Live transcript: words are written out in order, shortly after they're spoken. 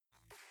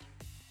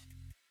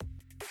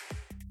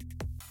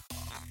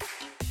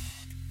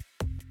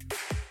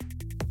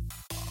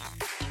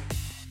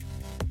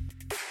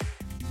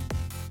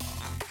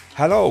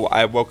Hello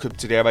and welcome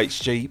to the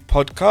MHG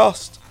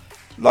podcast.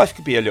 Life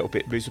can be a little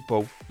bit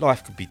miserable,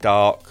 life can be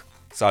dark,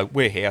 so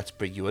we're here to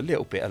bring you a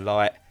little bit of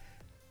light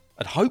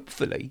and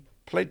hopefully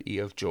plenty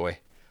of joy.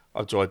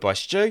 I'm joined by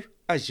Stu,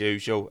 as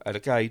usual, and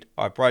again,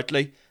 I'm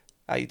Bradley.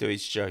 How you doing,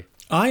 Stu?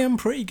 I am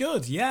pretty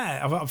good,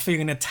 yeah. I'm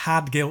feeling a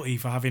tad guilty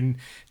for having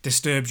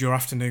disturbed your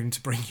afternoon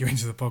to bring you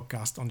into the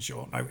podcast on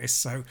short notice,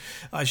 so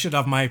I should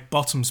have my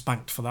bottom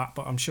spanked for that,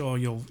 but I'm sure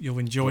you'll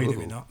enjoy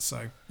doing that,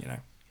 so, you know.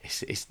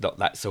 It's not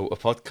that sort of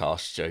podcast,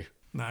 Stu.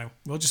 No,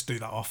 we'll just do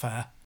that off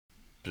air.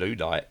 Blue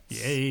Nights.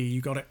 Yay, you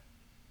got it.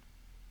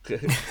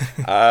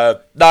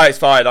 No, it's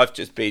fine. I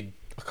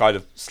kind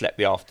of slept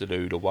the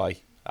afternoon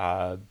away.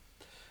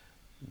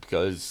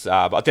 Because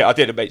I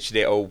didn't mention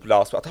it all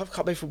last week. I can't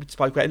remember if we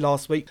spoke about it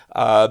last week.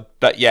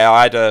 But yeah,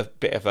 I had a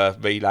bit of a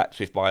relapse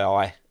with my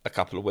eye a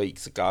couple of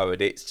weeks ago,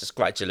 and it's just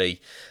gradually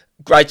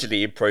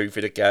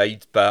improving again.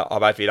 But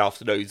I'm having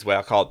afternoons where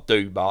I can't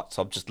do much.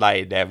 So I'm just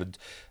laying there and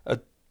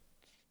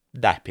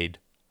napping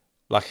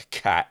like a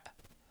cat.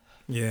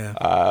 Yeah.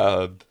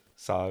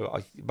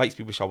 So it makes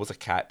me wish I was a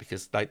cat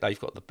because they've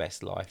got the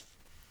best life.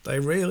 They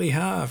really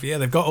have. Yeah,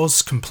 they've got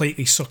us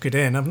completely suckered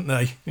in, haven't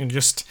they? And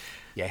just...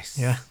 Yes.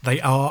 Yeah,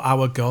 they are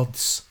our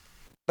gods.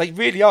 They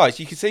really are.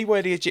 You can see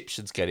where the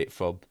Egyptians get it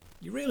from.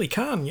 You really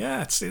can,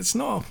 yeah. It's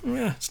no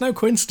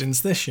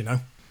coincidence, this, you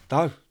know.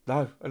 No.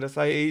 And I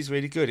say it is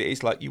really good. It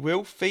is like, you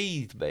will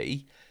feed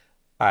me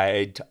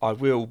and I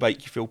will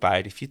make you feel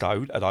bad if you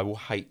don't, and I will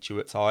hate you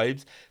at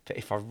times. But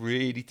if I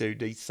really do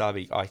need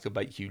something, I can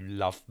make you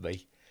love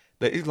me.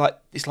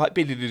 It's like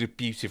being in an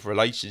abusive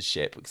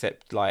relationship,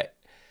 except like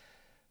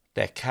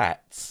they're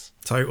cats.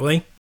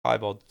 Totally.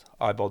 I'm on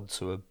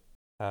to them.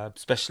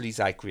 Especially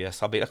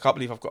Zagreus. I mean, I can't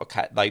believe I've got a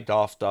cat named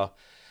after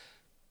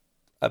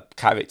a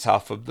character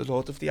from the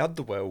Lord of the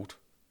Underworld.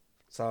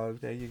 So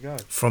there you go.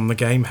 From the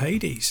game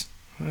Hades.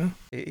 Yeah.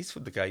 It is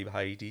from the game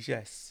Hades,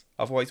 yes.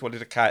 I've always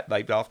wanted a cat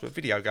named after a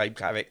video game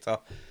character,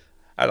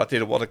 and I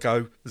didn't want to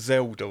go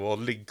Zelda or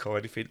Link or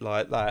anything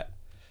like that.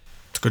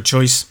 It's a good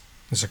choice.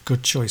 It's a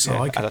good choice. Yeah, I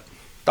like it. I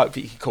don't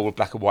think you can call a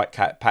black and white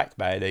cat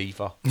Pac-Man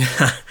either.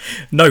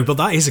 No, but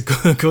that is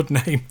a good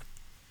name.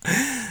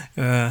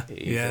 It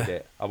is, isn't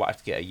it? I might have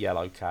to get a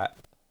yellow cat.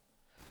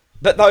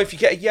 But no, if you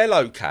get a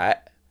yellow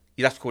cat,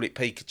 you'd have to call it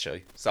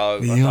Pikachu. So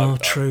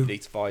true. You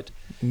need to find.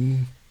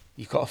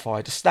 You've got to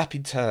find a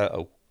snapping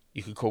turtle.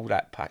 You can call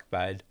that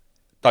Pac-Man.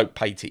 Don't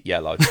paint it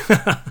yellow.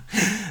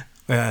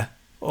 Yeah,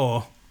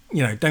 or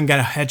don't get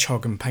a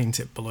hedgehog and paint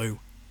it blue.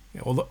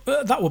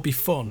 That would be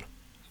fun.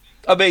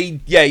 I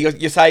mean, yeah,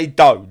 you're saying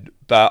don't,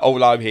 but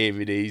all I'm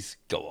hearing is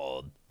go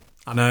on.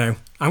 I know.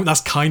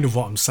 That's kind of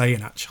what I'm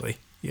saying, actually.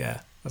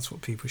 Yeah, that's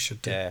what people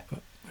should do. Yeah.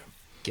 But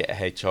get a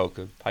hedgehog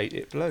and paint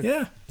it blue.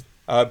 Yeah.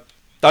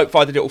 Don't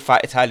find a little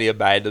fat Italian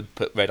man and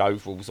put red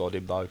overalls on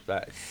him though.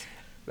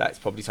 That's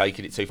probably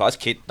taking it too far. It's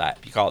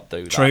kidnap. You can't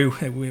do that. True.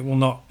 It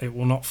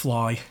will not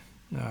fly.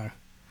 No.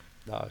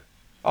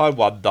 I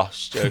wonder,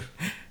 Stu,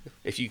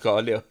 if you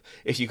got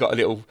a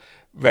little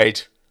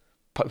red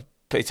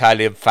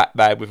Italian fat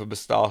man with a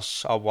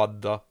moustache. I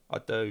wonder. I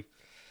do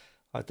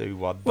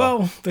wonder.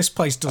 Well, this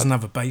place doesn't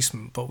have a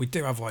basement, but we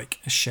do have like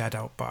a shed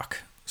out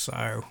back.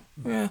 So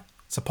yeah,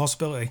 it's a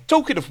possibility.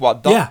 Talking of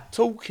wonder, I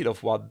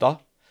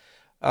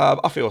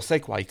feel a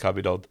segue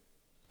coming on.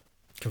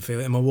 Can feel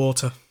it in my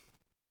water.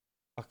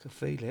 I can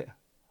feel it.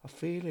 I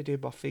feel it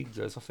in my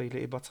fingers. I feel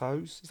it in my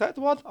toes. Is that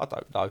the one? I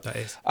don't know. That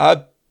is.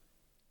 Do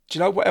you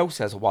know what else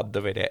has a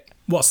wonder in it?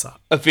 What's that?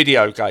 A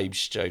video game,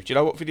 Stu. Do you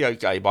know what video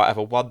game might have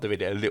a wonder in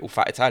it? A little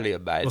fat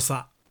Italian man. What's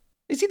that?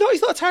 Is he not?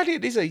 He's not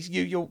Italian, is he? He's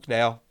New York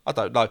now. I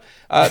don't know.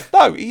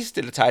 No, he's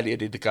still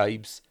Italian in the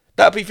games.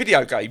 That'll be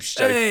video games,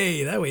 Stu.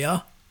 Hey, there we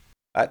are.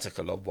 That took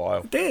a long while.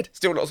 It did.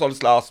 Still not as long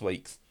as last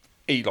week's.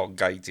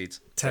 Elongated.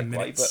 10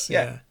 minutes. But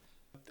yeah.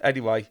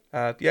 Anyway,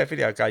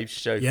 video games,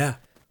 Stu. Yeah.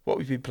 What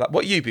have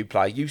you been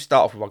playing? You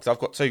start off with one because I've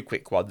got two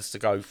quick ones to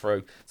go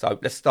through. So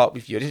let's start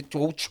with you.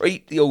 We'll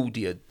treat the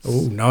audience.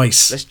 Oh,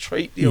 nice. Let's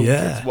treat the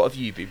audience. Yeah. What have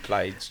you been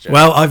playing, Stu?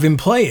 Well, I've been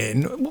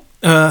playing,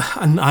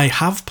 and I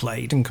have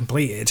played and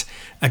completed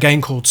a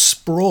game called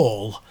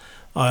Sprawl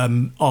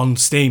on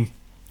Steam,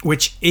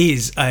 which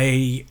is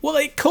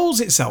it calls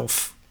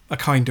itself a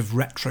kind of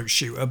retro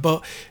shooter,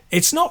 but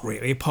it's not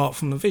really apart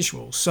from the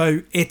visuals.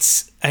 So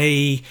it's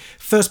a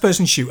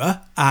first-person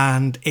shooter,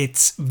 and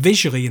it's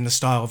visually in the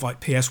style of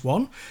like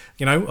PS1.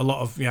 A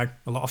lot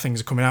of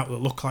things are coming out that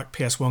look like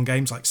PS1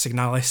 games, like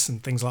Signalis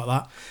and things like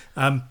that.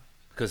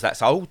 Because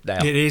that's old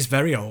now. It is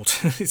very old.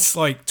 It's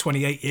like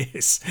 28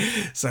 years,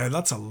 so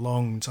that's a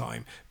long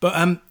time.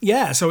 But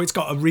so it's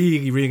got a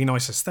really, really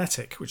nice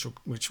aesthetic, which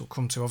we'll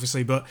come to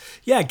obviously. But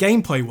yeah,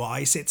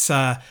 gameplay-wise, it's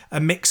a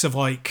mix of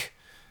like,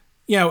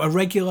 a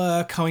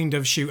regular kind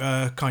of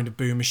shooter, kind of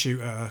boomer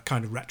shooter,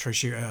 kind of retro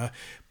shooter,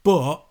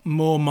 but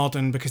more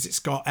modern because it's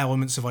got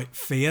elements of like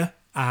Fear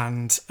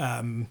and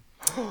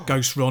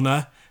Ghost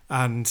Runner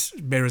and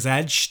Mirror's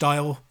Edge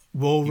style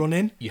wall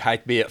running. You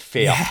had me at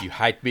Fear. Yeah. You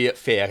had me at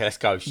Fear. Let's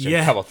go. Stu.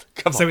 Yeah. Come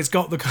on. So it's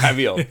got the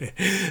carry on.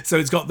 So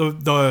it's got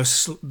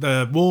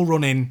the wall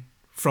running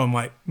from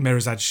like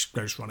Mirror's Edge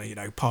Ghost Runner,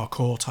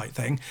 parkour type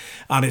thing,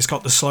 and it's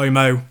got the slow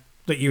mo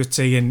that you would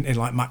see in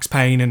like Max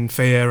Payne and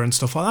Fear and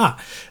stuff like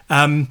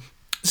that.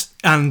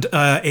 And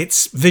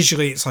it's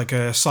visually, it's like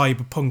a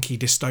cyberpunky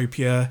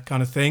dystopia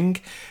kind of thing.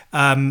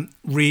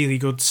 Really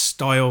good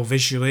style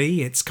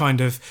visually. It's kind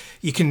of,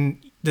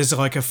 there's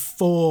like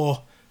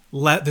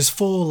there's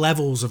 4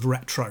 levels of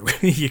retro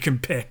you can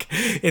pick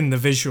in the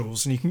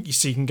visuals, and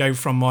you can go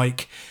from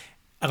like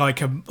a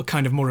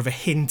kind of more of a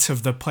hint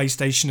of the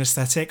PlayStation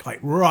aesthetic, like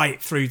right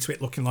through to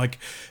it looking like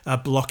a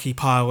blocky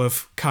pile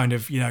of kind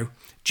of,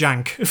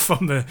 jank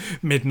from the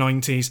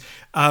mid-90s.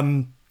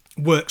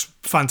 Works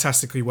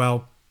fantastically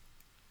well.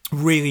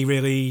 Really,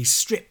 really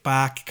stripped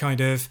back, kind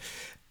of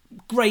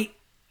great,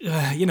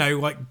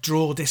 like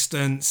draw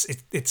distance.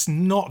 It's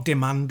not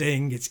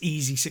demanding. It's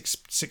easy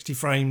 60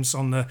 frames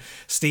on the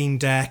Steam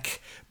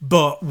Deck,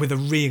 but with a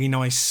really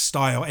nice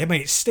style. I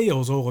mean, it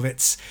steals all of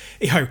its,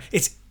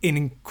 it's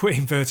in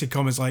inverted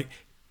commas, like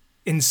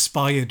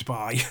inspired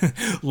by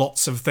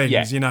lots of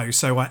things,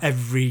 so like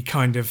every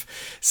kind of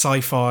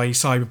sci-fi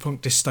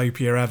cyberpunk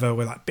dystopia ever,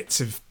 with like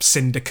bits of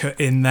Syndicate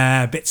in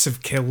there, bits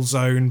of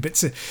Killzone,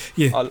 bits of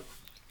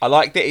I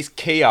like that his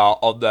key art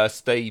on the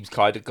Steam's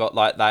kind of got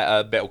like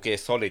that Metal Gear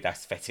Solid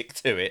aesthetic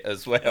to it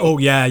as well. Oh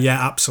yeah,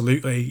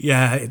 absolutely,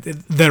 yeah.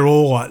 They're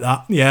all like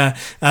that, yeah.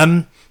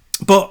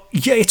 But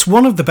yeah, it's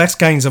one of the best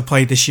games I've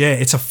played this year.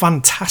 It's a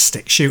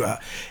fantastic shooter.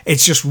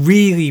 It's just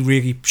really,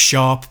 really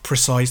sharp,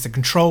 precise. The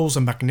controls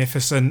are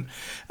magnificent.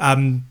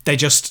 They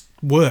just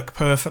work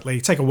perfectly.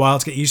 Take a while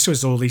to get used to,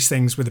 as all these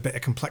things with a bit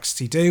of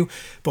complexity do.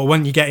 But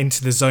when you get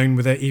into the zone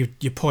with it,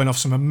 you're pulling off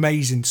some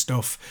amazing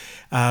stuff,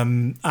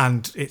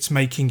 and it's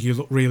making you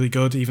look really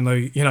good, even though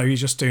you're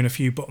just doing a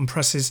few button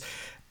presses.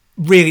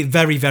 Really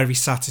very, very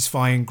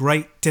satisfying.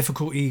 Great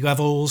difficulty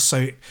levels,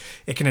 so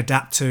it can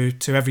adapt to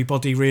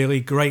everybody. Really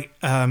great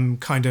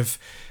kind of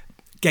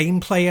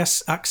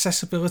gameplay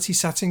accessibility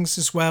settings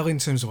as well, in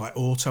terms of like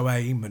auto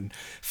aim and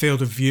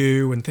field of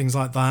view and things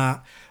like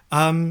that.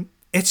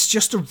 It's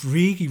just a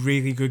really,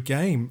 really good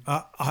game.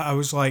 I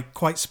was like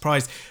quite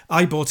surprised.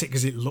 I bought it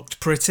because it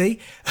looked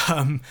pretty,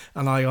 and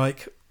I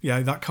like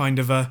that kind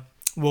of a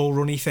wall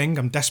runny thing.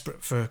 I'm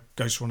desperate for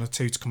Ghost Runner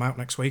 2 to come out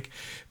next week.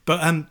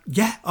 But I'm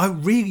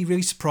really,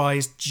 really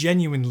surprised,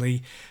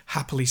 genuinely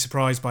happily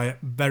surprised by it.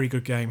 Very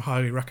good game,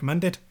 highly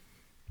recommended.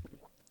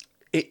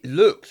 It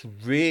looks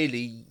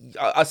really,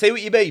 I see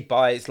what you mean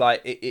by it's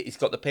like it's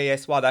got the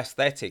PS1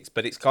 aesthetics,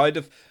 but it's kind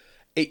of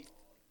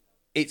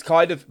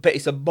but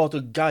it's a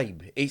modern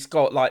game. It's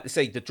got like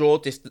the draw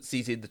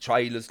distances in the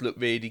trailers look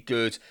really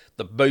good.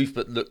 The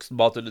movement looks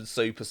modern and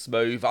super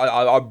smooth.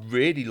 I'm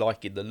really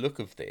liking the look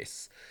of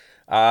this.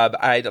 And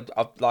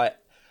I'm like,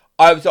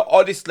 I was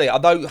honestly, I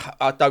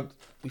don't.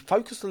 We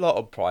focus a lot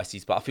on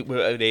prices, but I think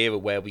we're at an era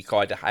where we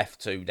kind of have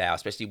to now,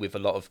 especially with a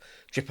lot of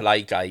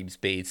AAA games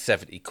being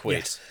 70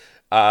 quid.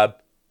 Yes.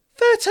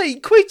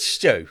 13 quid,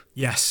 Stu.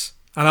 Yes.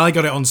 And I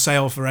got it on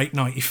sale for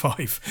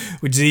 $8.95,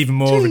 which is even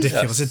more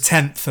ridiculous. A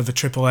tenth of a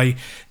AAA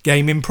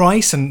gaming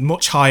price, and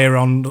much higher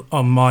on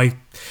my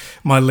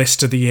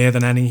list of the year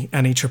than any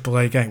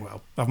AAA game.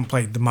 Well, I haven't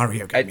played the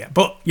Mario game yet,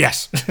 but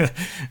yes.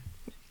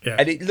 Yeah.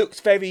 And it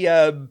looks very,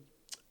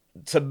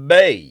 to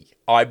me,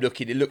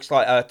 it looks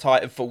like a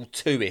Titanfall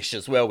 2-ish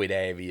as well in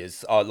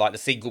areas, like the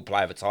single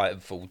player of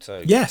Titanfall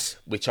 2. Yes.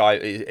 Which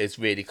is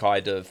really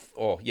kind of,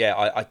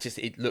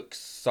 it looks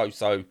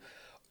so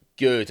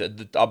good.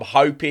 And I'm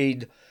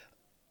hoping,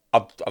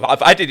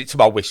 I've added it to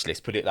my wish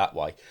list, put it that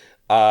way.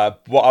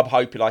 What I'm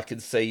hoping I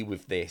can see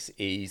with this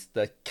is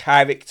the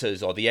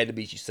characters or the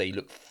enemies you see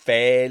look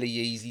fairly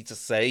easy to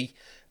see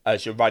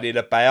as you're running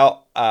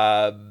about.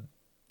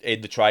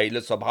 In the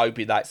trailers, so I'm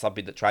hoping that's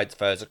something that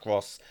transfers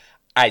across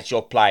as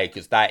you're playing,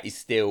 because that is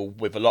still,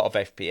 with a lot of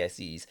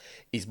FPSs,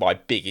 is my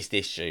biggest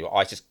issue.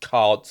 I just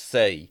can't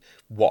see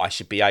what I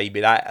should be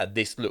aiming at, and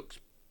this looks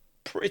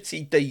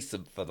pretty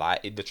decent for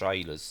that in the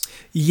trailers.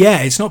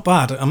 Yeah, it's not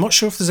bad. I'm not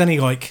sure if there's any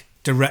like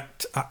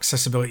direct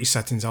accessibility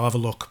settings. I'll have a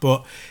look,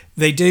 but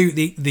they do.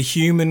 The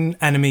human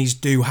enemies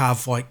do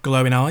have like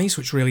glowing eyes,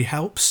 which really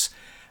helps.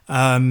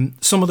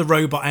 Some of the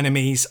robot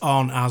enemies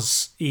aren't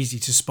as easy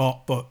to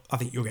spot, but I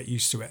think you'll get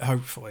used to it,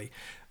 hopefully.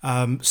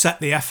 Set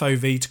the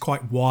FOV to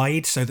quite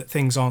wide so that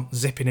things aren't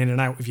zipping in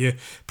and out of your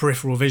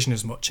peripheral vision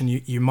as much, and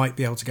you might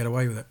be able to get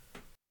away with it.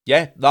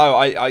 Yeah, no,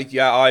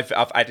 I've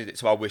added it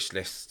to my wish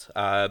list.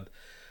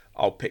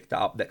 I'll pick that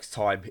up next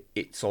time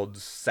it's on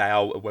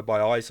sale and when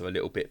my eyes are a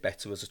little bit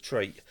better as a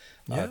treat.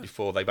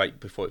 Before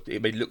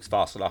it looks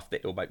fast enough that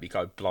it'll make me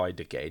go blind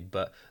again,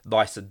 but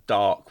nice and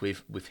dark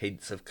with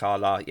hints of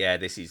colour. Yeah,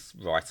 this is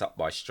right up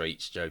my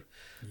street, Stu.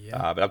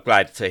 Yeah. But I'm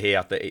glad to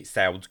hear that it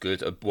sounds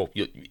good and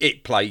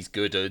it plays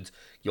good and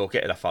you're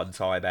getting a fun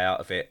time out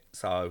of it.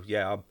 So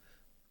yeah,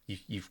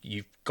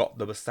 you've got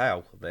them a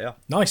sale there.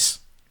 Nice,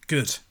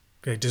 good.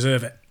 They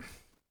deserve it.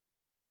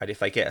 And if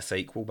they get a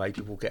sequel,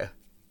 maybe we'll get a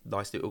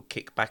nice little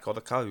kickback on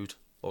a code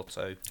or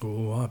two.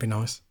 Oh, that'd be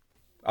nice.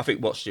 I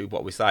think what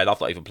we're saying, I've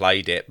not even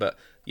played it, but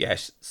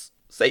yes,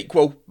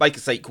 sequel, make a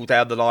sequel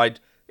down the line.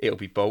 it'll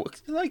be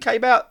bought. They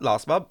came out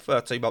last month,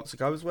 2 months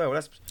ago as well.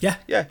 That's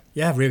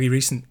Yeah, really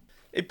recent.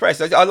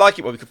 impressive. I like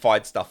it when we can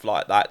find stuff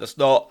like that that's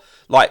not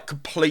like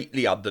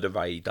completely under the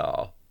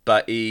radar,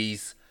 but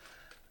is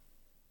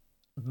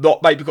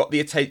not maybe got the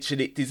attention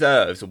it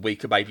deserves, and we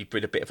can maybe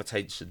bring a bit of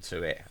attention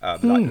to it.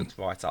 Like looks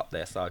right up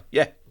there. So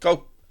yeah,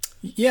 cool.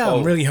 Yeah, Cool.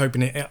 I'm really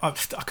hoping it. I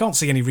can't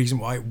see any reason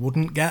why it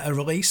wouldn't get a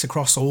release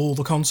across all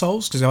the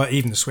consoles, because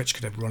even the Switch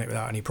could have run it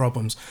without any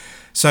problems.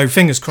 So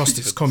fingers crossed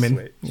it's coming.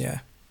 Switch. Yeah.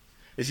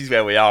 This is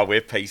where we are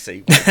with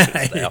PC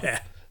weapons now. Yeah.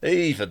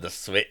 Even the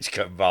Switch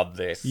can run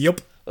this.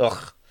 Yup.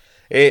 Ugh,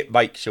 it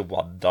makes you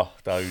wonder,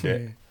 don't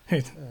it?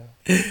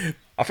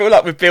 I feel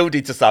like we're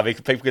building to something.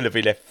 People are going to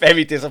be left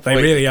very disappointed.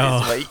 They really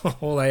are. This week.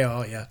 Oh, they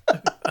are,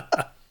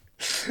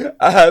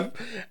 yeah.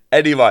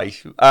 Anyway,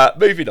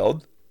 moving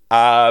on.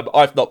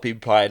 I've not been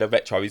playing a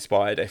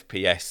retro-inspired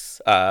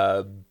FPS.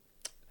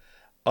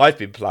 I've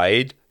been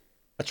playing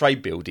a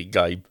train building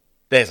game.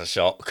 There's a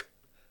shock.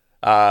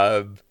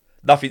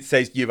 Nothing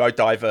says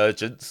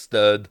neurodivergence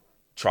than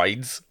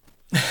trains.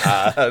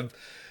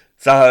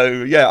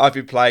 So, yeah, I've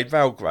been playing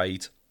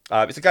Valgrade.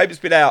 It's a game that's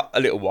been out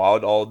a little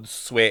while on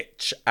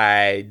Switch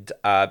and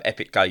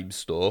Epic Games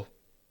Store.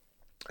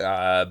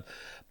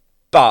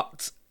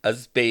 But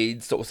has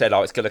been sort of said,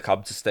 oh, it's going to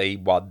come to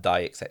Steam one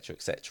day, etc.,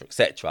 etc.,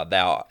 etc.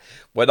 Now,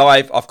 when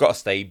I've got a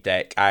Steam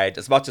Deck, and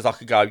as much as I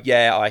can go,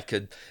 yeah, I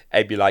can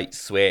emulate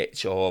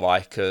Switch, or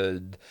I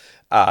could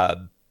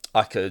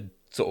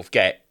sort of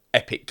get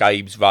Epic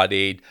Games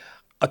running,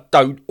 I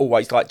don't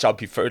always like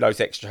jumping through those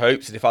extra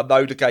hoops. And if I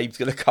know the game's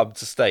going to come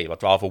to Steam,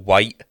 I'd rather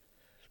wait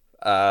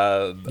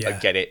and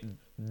get it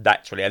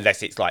naturally,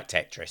 unless it's like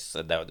Tetris,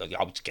 and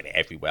I'll just get it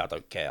everywhere. I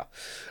don't care.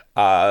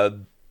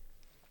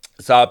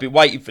 So I've been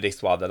waiting for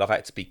this one, and I've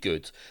had to be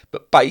good.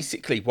 But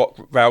basically, what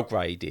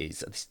Valgrade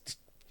is, and this,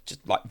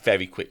 just like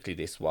very quickly,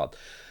 this one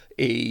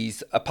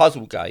is a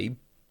puzzle game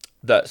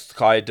that's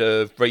kind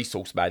of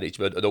resource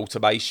management and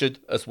automation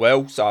as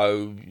well.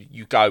 So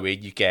you go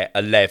in, you get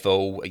a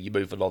level, and you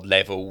move along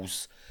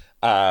levels,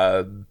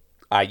 and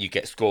you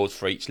get scores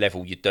for each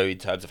level you do in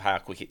terms of how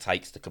quick it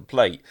takes to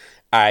complete.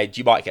 And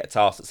you might get a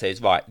task that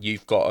says, right,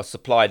 you've got to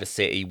supply the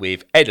city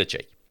with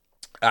energy.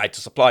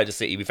 To supply the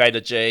city with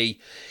energy,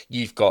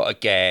 you've got to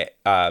get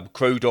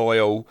crude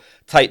oil,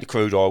 take the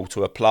crude oil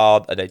to a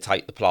plant, and then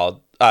take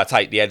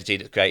the energy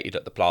that's created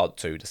at the plant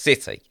to the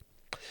city.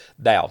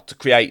 Now, to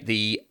create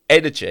the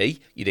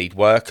energy, you need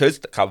workers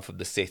that come from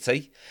the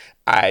city,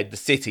 and the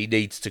city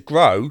needs to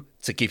grow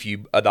to give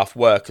you enough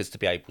workers to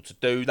be able to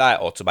do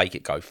that, or to make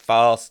it go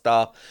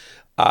faster.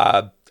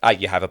 And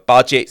you have a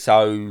budget,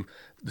 so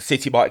the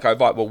city might go,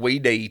 right, well, we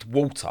need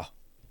water.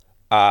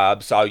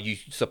 So you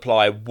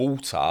supply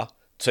water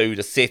to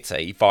the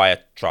city via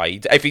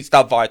trains. Everything's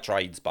done via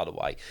trains, by the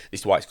way.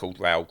 This is why it's called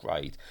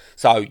Railgrade.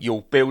 So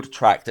you'll build a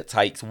track that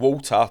takes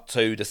water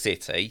to the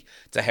city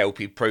to help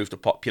improve the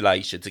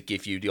population, to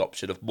give you the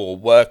option of more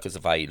workers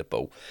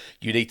available.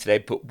 You need to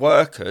then put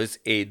workers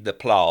in the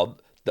plant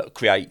that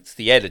creates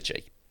the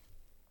energy.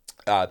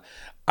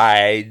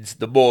 And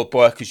the more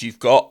workers you've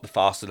got, the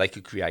faster they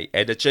can create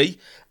energy.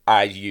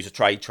 And you use a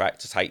train track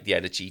to take the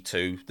energy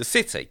to the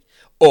city,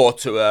 or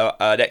to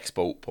an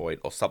export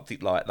point, or something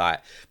like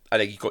that. And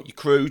then you've got your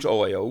crude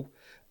oil,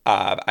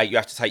 and you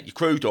have to take your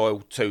crude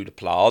oil to the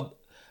plant,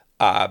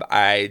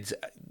 and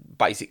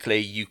basically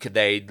you can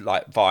then,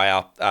 like,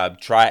 via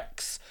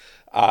tracks,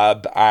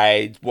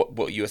 and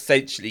what you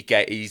essentially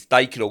get is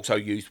they can also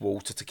use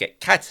water to get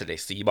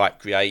catalyst. So you might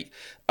create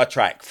a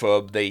track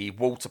from the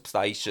water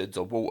stations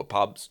or water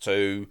pumps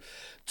to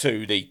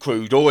the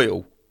crude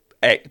oil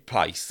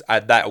place,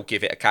 and that'll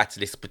give it a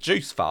catalyst to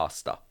produce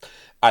faster.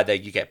 And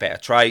then you get better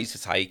trays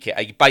to take it.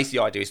 And basically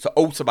the idea is to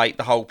automate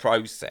the whole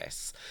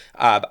process,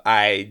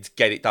 and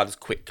get it done as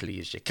quickly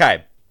as you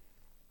can.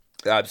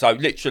 So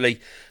literally,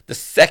 the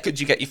second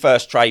you get your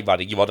first train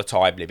running, you're on a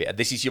time limit. And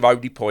this is your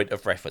only point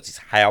of reference, is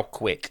how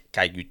quick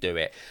can you do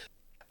it.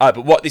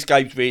 But what this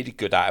game's really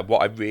good at, and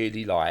what I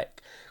really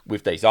like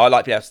with these, I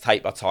like being able to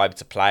take my time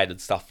to plan and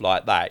stuff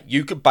like that.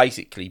 You can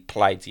basically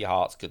play to your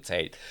heart's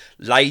content,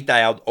 lay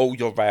down all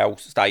your rail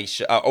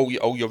station, all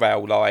your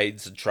rail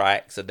lines and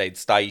tracks, and then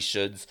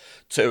stations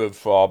to and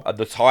from, and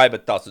the timer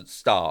doesn't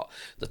start.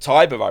 The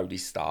timer only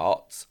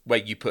starts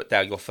when you put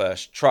down your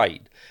first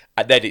train,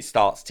 and then it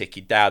starts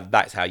ticking down. And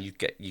that's how you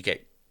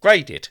get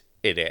graded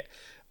in it.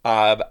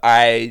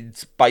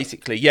 And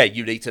basically, yeah,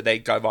 you need to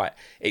then go, right,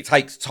 it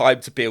takes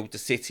time to build the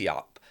city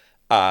up,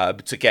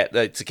 to get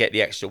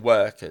the extra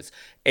workers.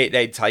 It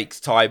then takes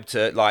time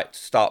to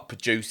start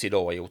producing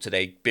oil, to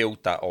then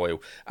build that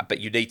oil. But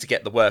you need to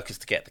get the workers,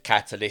 to get the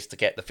catalyst, to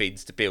get the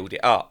things to build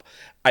it up.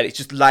 And it's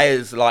just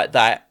layers like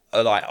that,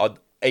 like on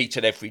each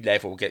and every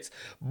level, gets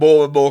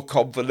more and more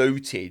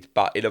convoluted,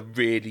 but in a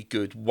really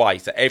good way.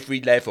 So every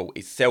level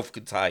is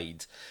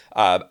self-contained,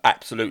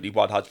 absolutely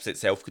 100%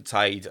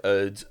 self-contained.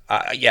 And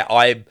yeah,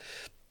 I'm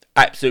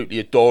absolutely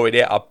adoring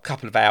it. I'm a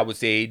couple of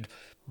hours in,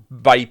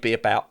 maybe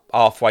about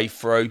halfway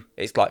through.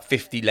 It's like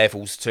 50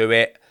 levels to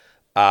it.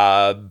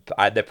 And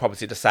they're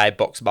promising a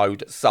sandbox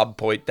mode at some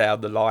point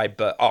down the line.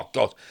 But oh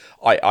god,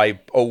 I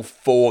all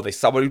for this.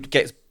 Someone who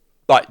gets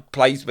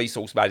plays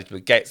resource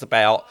management, gets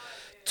about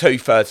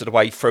 2/3 of the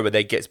way through, and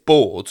then gets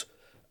bored,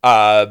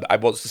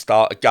 and wants to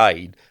start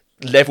again.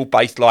 Level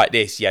based like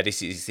this, yeah,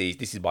 this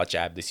is my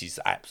jam. This is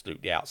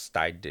absolutely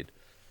outstanding.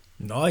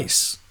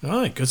 Nice. All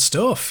right, good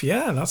stuff.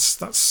 Yeah,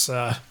 that's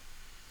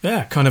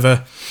yeah, kind of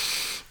a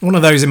one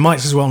of those. It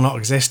might as well not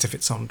exist if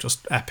it's on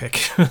just Epic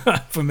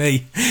for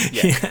me.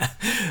 Yeah.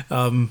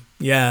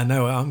 Yeah.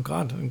 No, I'm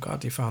glad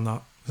you found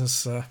that.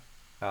 That's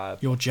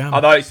your jam. I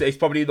know it's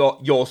probably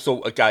not your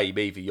sort of game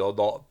either. You're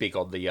not big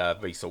on the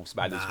resource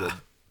management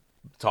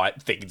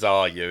type things,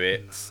 are you?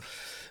 It's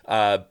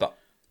but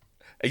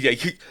yeah,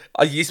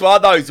 it's one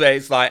of those where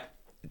it's like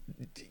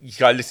you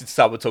go listen to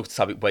someone talk to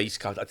something where you just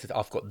go,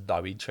 I've got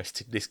no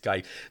interest in this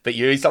game, but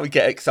you hear someone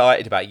get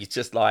excited about it, you're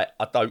just like,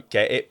 I don't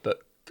get it,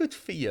 but good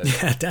for you.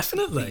 Yeah,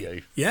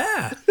 definitely.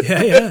 Yeah.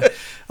 And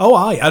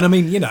I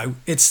mean,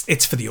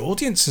 it's for the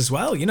audience as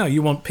well.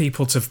 You want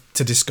people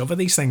to discover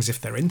these things if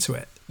they're into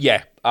it.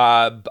 Yeah,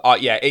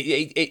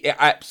 it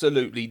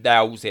absolutely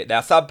nails it. Now,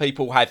 some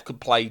people have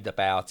complained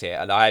about it,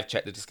 and I have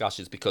checked the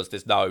discussions because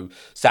there's no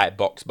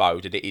sandbox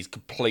mode and it is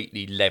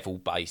completely level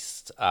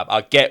based.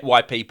 I get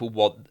why people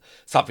want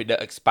something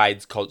that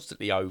expands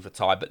constantly over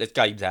time, but there's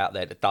games out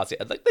there that does it,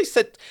 and they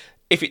said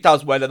if it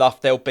does well enough,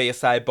 there'll be a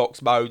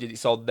sandbox mode and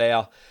it's on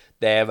their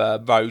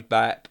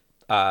roadmap.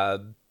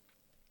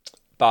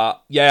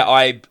 But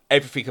yeah,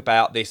 everything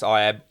about this,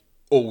 I am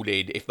all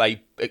in. If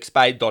they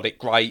expand on it,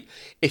 great.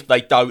 If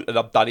they don't, and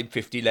I'm done in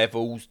 50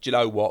 levels, do you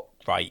know what?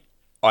 Great.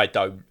 I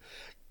don't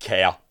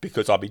care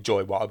because I'm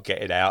enjoying what I'm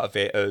getting out of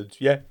it, and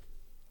yeah,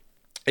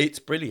 it's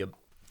brilliant.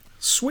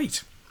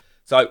 Sweet.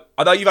 So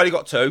I know you've only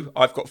got 2.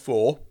 I've got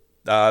 4,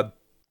 and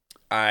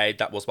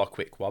that was my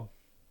quick one.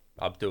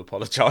 I do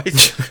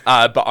apologise,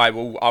 but I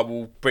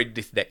will bring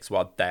this next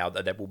one down,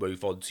 and then we'll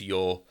move on to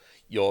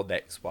your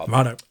next one.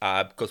 Righto.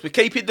 Because we're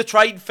keeping the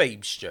train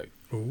theme, Stu.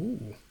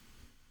 Ooh.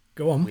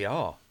 Go on. We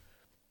are.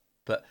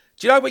 But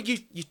do you know when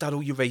you've done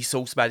all your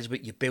resource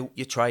management, you built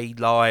your train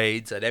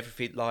lines and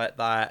everything like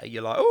that, and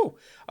you're like, oh,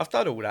 I've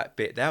done all that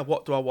bit now.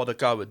 What do I want to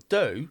go and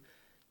do?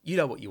 You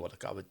know what you want to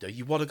go and do.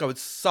 You want to go and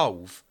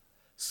solve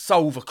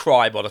a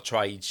crime on a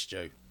train,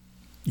 Stu.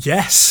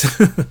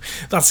 Yes,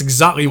 that's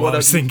exactly what I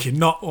was thinking.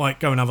 Not like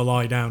go and have a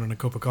lie down and a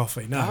cup of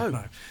coffee. No. You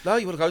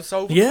want to go and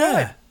solve a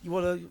crime. You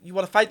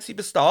want a fancy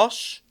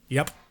moustache.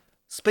 Yep.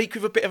 Speak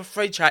with a bit of a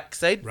French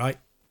accent. Right.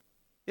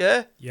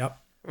 Yeah. Yep.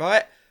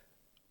 Right.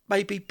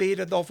 Maybe be in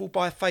a novel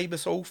by a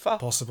famous author.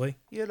 Possibly.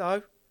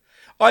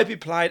 I've been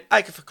playing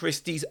Agatha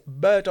Christie's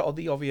Murder on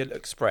the Orient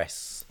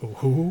Express.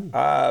 Ooh.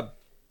 Now,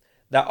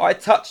 I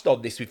touched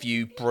on this with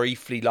you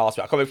briefly last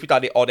week. I can't remember if we've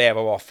done it on air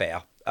or off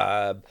air.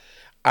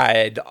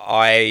 And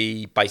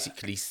I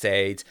basically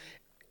said,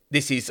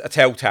 this is a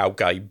Telltale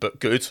game, but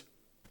good.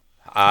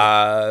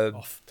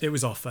 It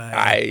was off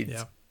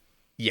air.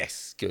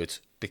 Yes, good,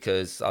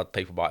 because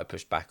people might have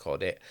pushed back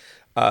on it.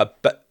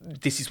 But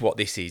this is what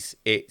this is.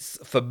 It's,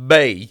 for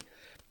me,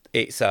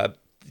 it's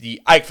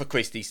the Agatha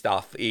Christie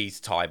stuff is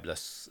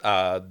timeless,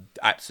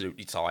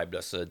 absolutely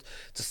timeless. And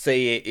to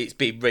see it's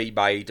been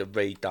remade and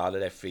redone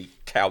and everything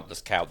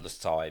countless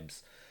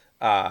times.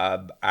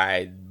 And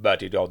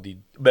Murder on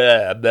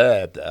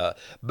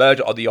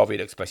the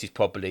Orient Express is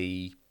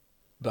probably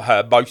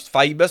her most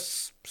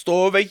famous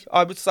story,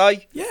 I would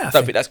say. Yeah, I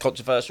don't think that's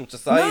controversial to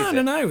say.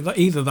 No.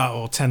 Either that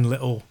or 10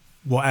 Little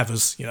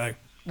Whatevers,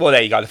 Well,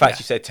 there you go. The fact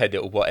you said 10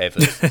 Little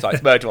Whatevers. So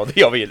it's Murder on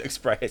the Orient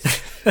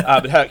Express.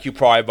 And Hercule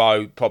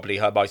Poirot, probably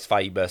her most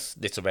famous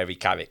literary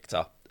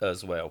character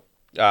as well.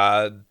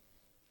 But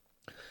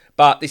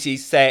this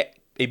is set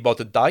in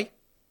modern day.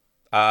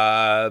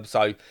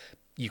 So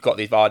you've got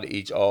the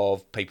advantage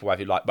of people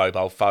having like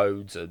mobile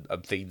phones and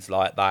things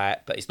like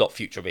that, but it's not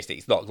futuristic.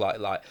 It's not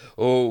like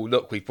oh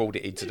look, we brought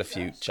it into the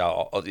future.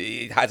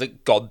 It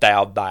hasn't gone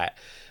down that.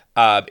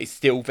 It's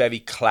still very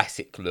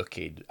classic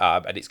looking,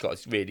 and it's got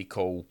this really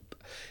cool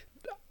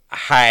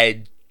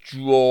hand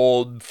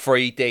drawn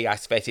 3D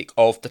aesthetic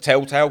of the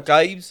Telltale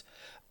games,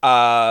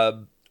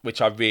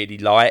 which I really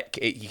like.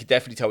 You can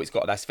definitely tell it's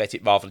got an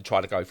aesthetic rather than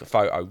trying to go for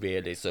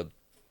photorealism.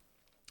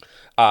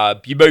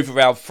 You move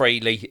around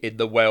freely in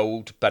the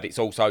world, but it's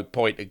also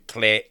point and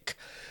click,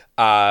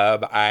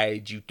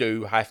 and you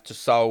do have to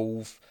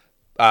solve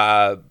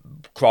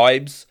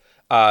crimes.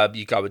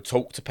 You go and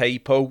talk to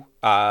people.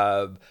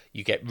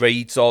 You get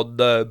reads on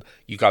them.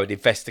 You go and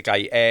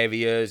investigate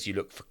areas. You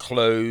look for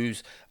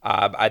clues.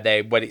 And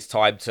then when it's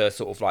time to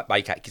sort of like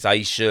make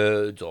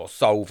accusations or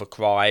solve a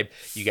crime,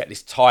 you get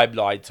this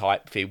timeline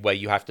type thing where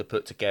you have to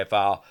put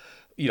together,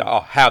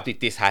 how did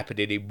this happen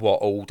and in what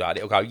order? And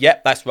it'll go,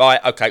 yep, that's right.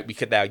 Okay, we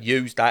can now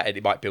use that, and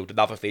it might build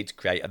another thing to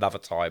create another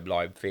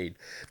timeline thing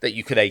that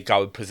you can then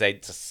go and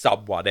present to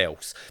someone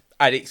else.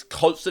 And it's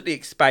constantly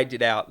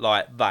expanding out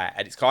like that.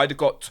 And it's kind of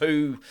got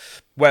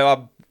where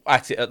I'm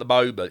at it at the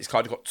moment, it's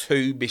kind of got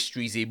 2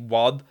 mysteries in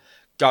one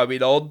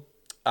going on.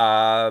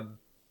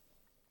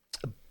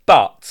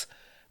 But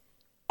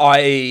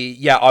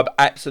I'm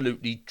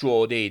absolutely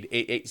drawn in.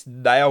 It's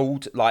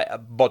nailed like a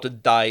modern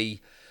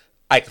day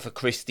Agatha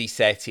Christie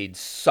setting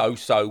so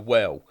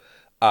well.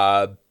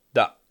 That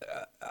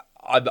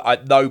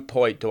at no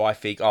point do I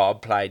think, I'm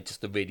playing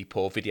just a really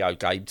poor video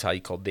game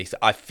take on this.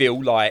 I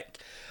feel like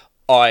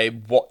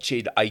I'm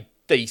watching a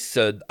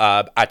decent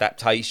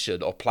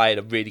adaptation, or playing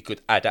a really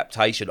good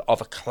adaptation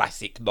of a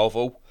classic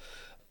novel.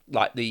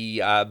 Like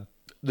the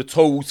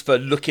tools for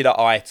looking at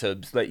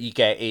items that you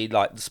get in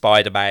like the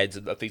Spider-Mans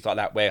and things like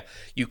that, where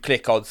you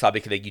click on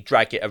something and then you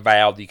drag it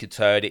around, you can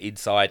turn it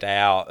inside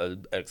out,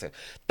 and etc.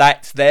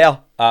 That's there,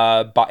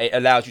 but it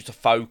allows you to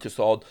focus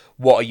on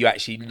what are you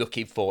actually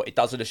looking for. It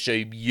doesn't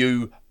assume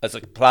you as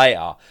a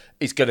player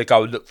is going to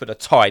go and look for the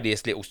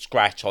tiniest little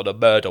scratch on a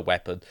murder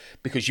weapon,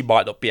 because you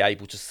might not be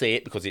able to see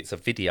it because it's a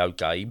video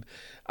game.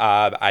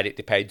 And it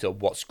depends on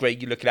what screen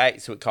you're looking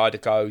at. So it kind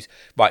of goes,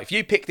 right, if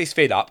you pick this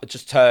thing up and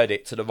just turn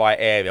it to the right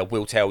area,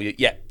 we'll tell you,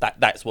 yeah,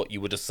 that's what you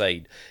would have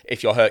seen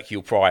if you're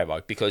Hercule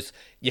Poirot, because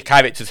your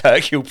character's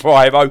Hercule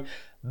Poirot,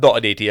 not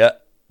an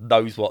idiot,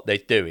 knows what they're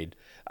doing.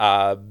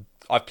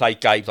 I've played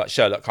games like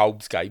Sherlock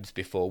Holmes games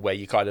before, where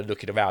you're kind of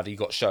looking around and you've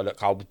got Sherlock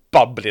Holmes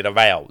bumbling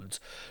around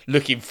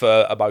looking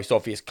for a most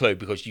obvious clue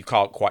because you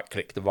can't quite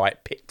click the right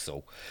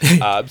pixel.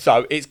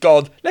 So it's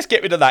gone, let's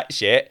get rid of that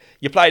shit.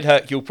 You're playing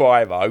Hercule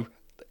Poirot.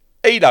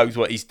 He knows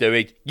what he's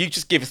doing. You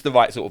just give us the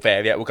right sort of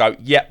area. We'll go,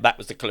 yep, that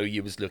was the clue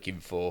you was looking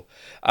for.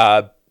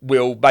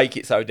 We'll make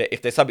it so that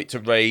if there's something to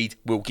read,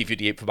 we'll give you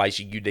the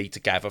information you need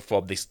to gather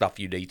from this stuff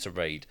you need to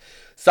read.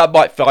 Some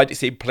might find it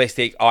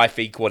simplistic. I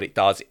think what it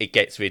does, it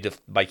gets rid of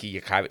making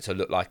your character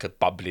look like a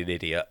bumbling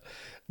idiot,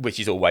 which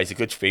is always a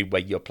good thing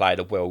when you're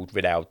playing a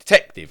world-renowned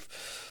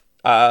detective.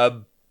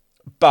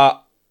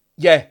 But,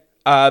 yeah,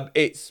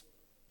 it's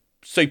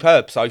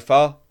superb so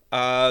far.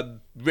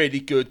 Really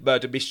good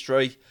murder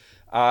mystery.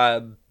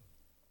 And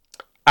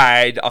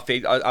I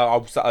think, as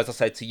I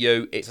said to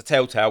you, it's a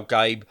Telltale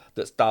game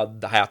that's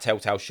done how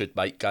Telltale should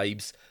make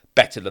games,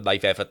 better than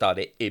they've ever done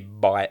it, in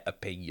my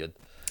opinion.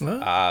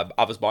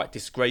 Others might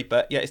disagree,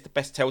 but yeah, it's the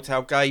best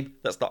Telltale game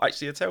that's not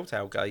actually a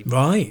Telltale game.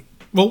 Right.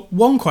 Well,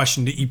 one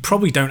question that you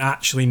probably don't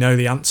actually know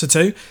the answer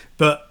to,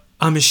 but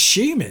I'm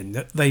assuming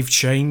that they've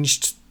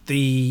changed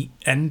the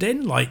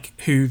ending, like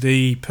who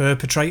the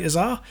perpetrators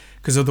are,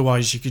 because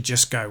otherwise you could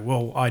just go,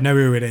 well, I know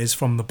who it is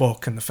from the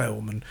book and the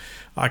film, and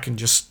I can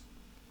just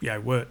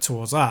work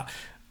towards that.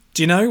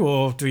 Do you know,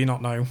 or do you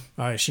not know?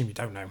 I assume you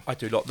don't know. I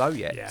do not know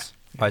yet. Yeah.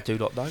 I do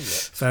not know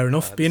yet. Fair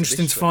enough. Be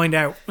interesting to find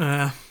out.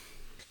 Yeah,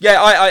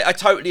 I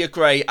totally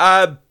agree.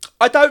 I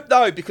don't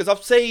know, because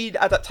I've seen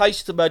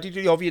adaptations of Murder in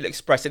the Orient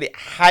Express and it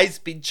has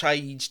been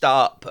changed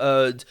up,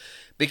 and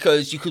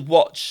because you could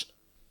watch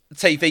a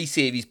TV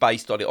series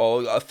based on it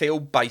or a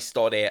film based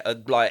on it,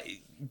 and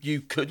like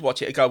you could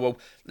watch it and go, well,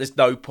 there's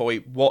no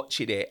point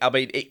watching it. I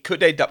mean, it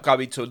could end up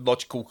going to a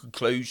logical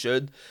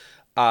conclusion.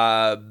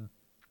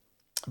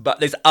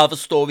 But there's other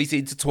stories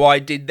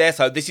intertwined in there.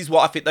 So this is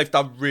what I think they've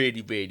done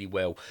really, really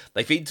well.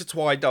 They've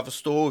intertwined other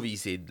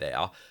stories in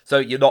there. So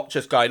you're not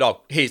just going,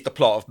 oh, here's the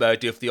plot of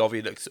Murder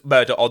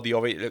on the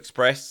Orient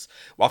Express.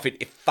 Well, I think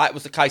if that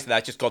was the case and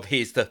they'd just gone,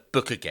 here's the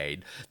book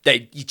again,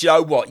 then you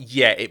know what?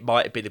 Yeah, it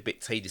might have been a bit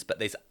tedious, but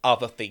there's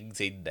other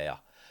things in there.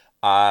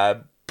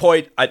 And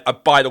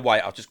by the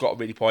way, I've just got to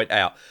really point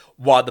out,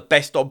 one of the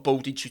best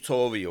onboarding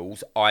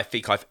tutorials I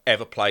think I've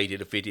ever played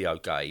in a video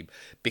game,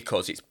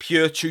 because it's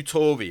pure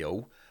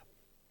tutorial,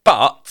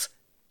 but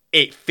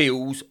it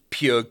feels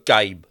pure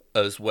game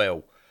as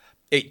well.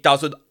 It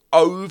doesn't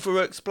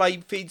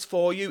over-explain things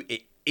for you.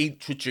 It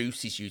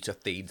introduces you to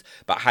things,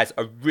 but has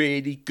a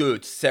really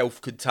good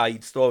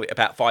self-contained story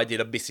about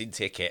finding a missing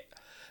ticket.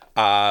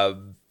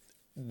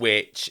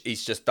 Which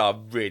is just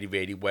done really,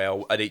 really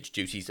well, and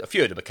introduces a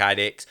few of the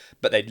mechanics,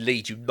 but then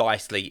leads you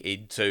nicely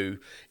into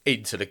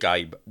the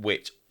game,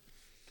 which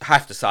I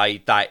have to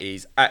say, that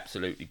is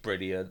absolutely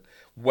brilliant.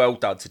 Well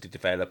done to the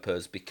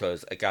developers,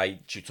 because again,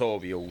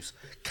 tutorials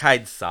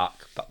can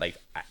suck, but they've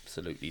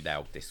absolutely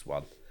nailed this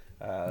one.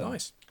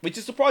 Nice. Which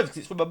is surprising, because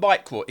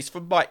it's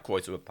from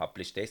Microids who have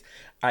published this,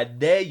 and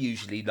they're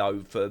usually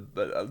known for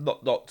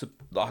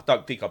I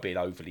don't think I'm being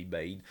overly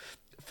mean,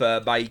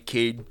 for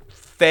making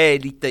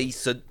fairly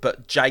decent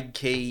but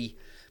janky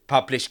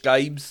published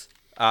games.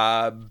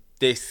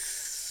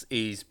 This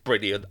is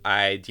brilliant,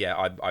 and yeah,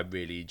 I'm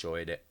really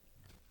enjoying it.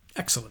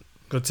 Excellent.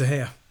 Good to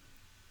hear.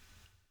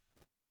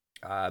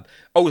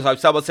 Also,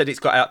 someone said it's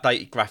got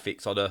outdated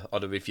graphics on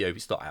a review.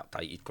 It's not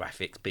outdated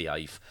graphics,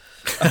 behave.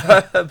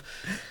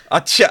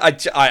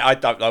 I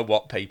don't know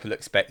what people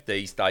expect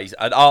these days.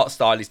 An art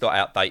style is not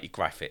outdated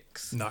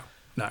graphics. No.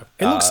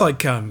 It looks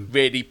like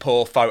really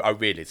poor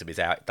photorealism is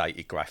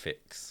outdated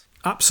graphics.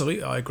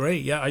 Absolutely, I agree.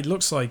 Yeah, it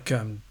looks like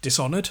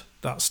Dishonored,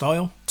 that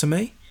style, to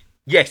me.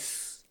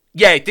 Yes.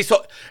 Yeah,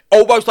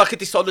 almost like a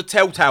Dishonored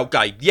Telltale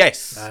game.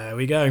 Yes. There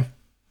we go.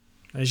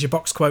 There's your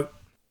box quote.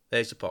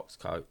 There's your box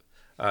quote.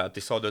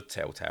 Dishonored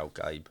Telltale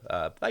game.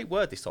 They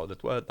were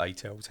Dishonored, weren't they,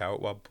 Telltale,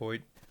 at one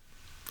point?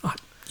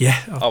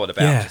 Yeah. I want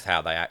about just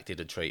how they acted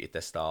and treated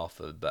their staff.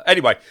 But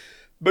anyway,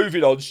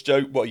 Moving on,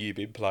 Stu, what have you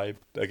been playing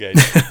again?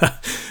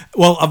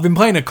 Well, I've been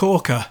playing a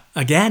corker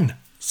again.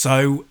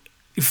 So,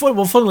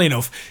 funnily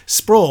enough,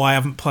 Sprawl I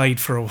haven't played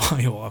for a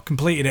while. I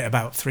completed it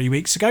about 3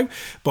 weeks ago,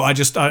 but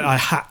I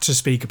had to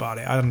speak about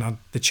it. I haven't had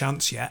the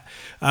chance yet.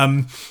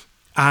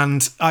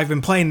 And I've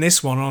been playing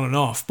this one on and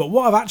off. But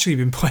what I've actually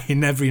been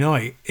playing every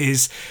night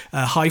is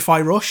Hi-Fi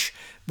Rush.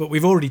 But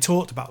we've already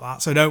talked about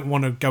that, so I don't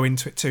want to go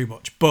into it too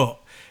much. But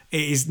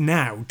it is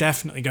now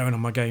definitely going on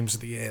my Games of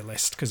the Year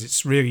list because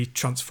it's really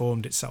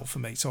transformed itself for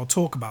me. So I'll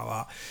talk about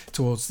that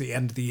towards the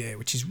end of the year,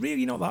 which is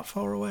really not that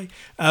far away.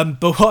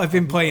 But what I've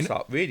been playing...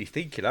 Start really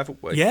thinking,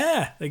 haven't we?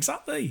 Yeah,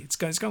 exactly. It's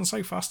gone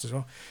so fast as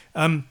well.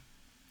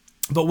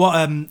 But what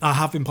I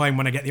have been playing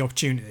when I get the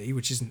opportunity,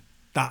 which isn't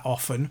that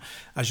often,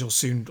 as you'll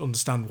soon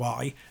understand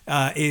why,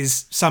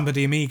 is Samba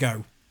de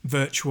Amigo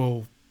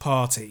Virtual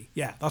Party.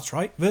 Yeah, that's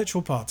right,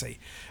 Virtual Party.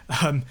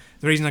 The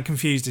reason I'm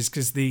confused is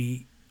because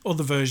the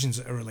other versions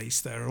that are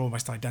released that are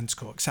almost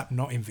identical, except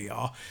not in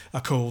VR,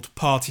 are called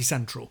Party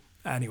Central.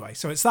 Anyway,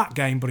 so it's that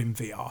game, but in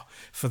VR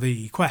for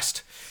the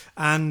Quest.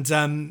 And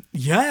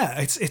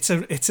it's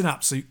an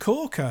absolute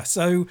corker.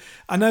 So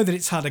I know that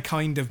it's had a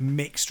kind of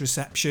mixed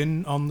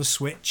reception on the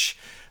Switch.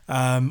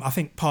 I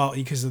think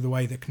partly because of the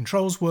way the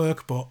controls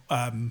work, but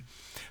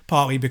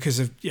partly because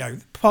of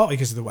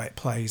the way it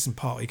plays, and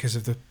partly because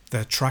of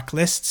the track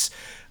lists.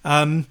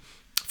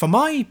 For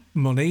my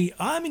money,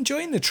 I'm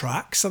enjoying the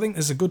tracks. I think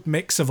there's a good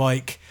mix of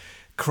like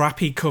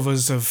crappy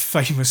covers of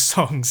famous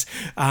songs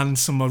and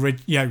some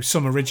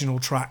original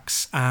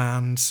tracks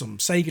and some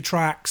Sega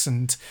tracks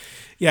and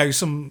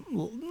some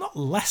not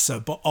lesser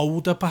but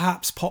older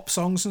perhaps pop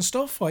songs and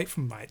stuff like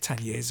from like 10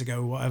 years ago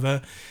or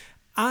whatever.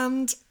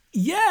 And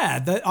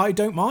I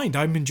don't mind.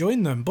 I'm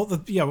enjoying them, but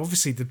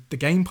obviously the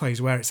gameplay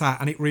is where it's at,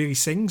 and it really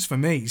sings for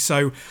me.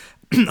 So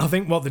I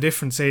think what the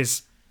difference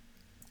is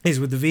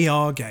with the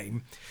VR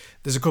game.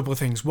 There's a couple of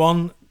things.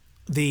 One,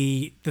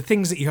 the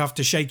things that you have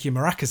to shake your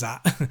maracas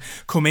at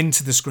come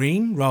into the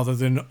screen rather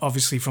than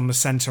obviously from the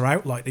center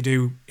out like they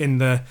do in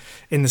the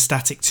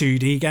static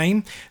 2D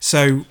game.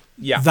 So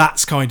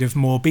that's kind of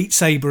more Beat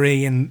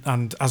Saber-y,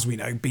 and as we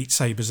know, Beat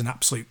Saber's an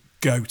absolute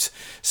goat.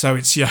 So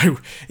it's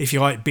if you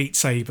like Beat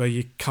Saber,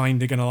 you're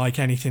kind of going to like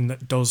anything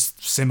that does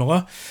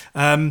similar.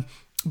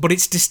 But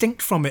it's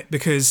distinct from it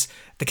because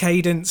the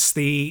cadence,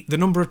 the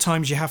number of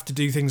times you have to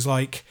do things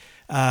like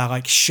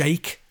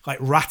shake, like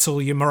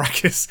rattle your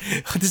maracas.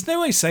 There's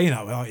no way of saying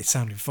that without it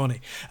sounding funny.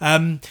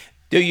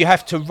 Do you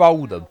have to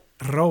roll them?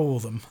 Roll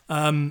them.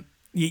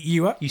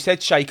 You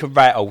said shake and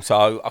rattle,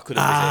 so I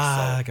couldn't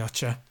resist. So.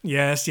 Gotcha.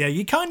 Yes, yeah,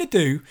 you kind of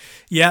do.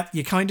 Yeah,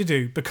 you kind of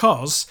do,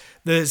 because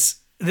there's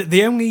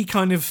the only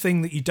kind of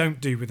thing that you don't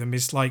do with them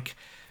is like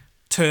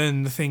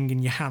turn the thing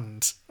in your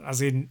hand,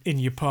 as in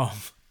your palm.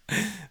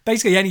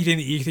 Basically anything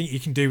that you think you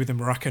can do with a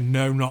maraca.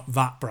 No, not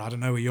that, Brad. I don't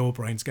know where your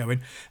brain's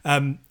going.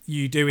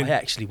 You do it. I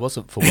actually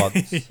wasn't for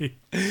once.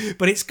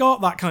 But it's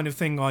got that kind of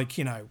thing, like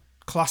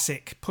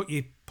classic. Put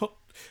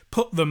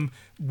them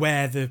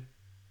where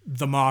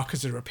the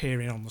markers are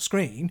appearing on the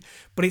screen.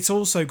 But it's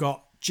also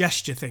got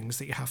gesture things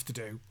that you have to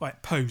do,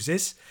 like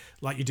poses,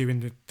 like you do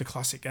in the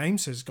classic game.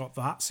 So it's got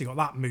that. So you got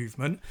that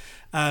movement.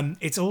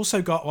 It's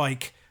also got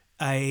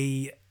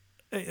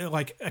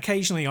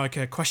occasionally like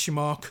a question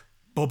mark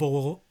bubble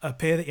will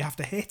appear that you have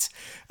to hit,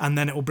 and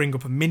then it will bring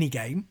up a mini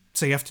game.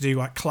 So you have to do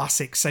like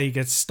classic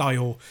Sega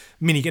style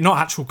mini game, not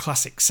actual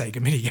classic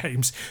Sega mini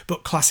games,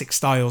 but classic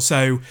style.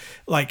 So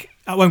like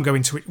I won't go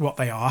into what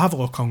they are. Have a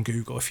look on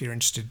Google if you're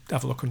interested.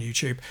 Have a look on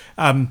YouTube.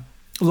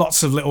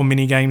 Lots of little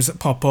mini games that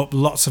pop up.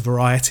 Lots of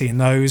variety in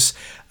those.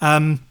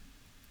 And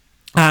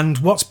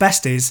what's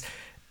best is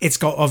it's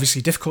got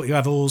obviously difficulty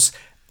levels.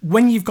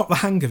 When you've got the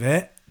hang of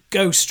it,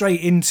 go straight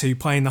into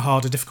playing the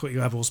harder difficulty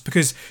levels,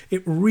 because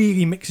it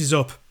really mixes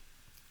up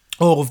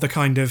all of the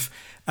kind of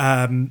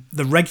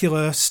the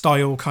regular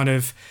style kind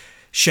of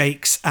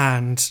shakes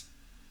and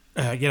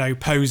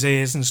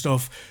poses and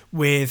stuff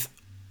with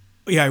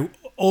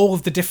all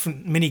of the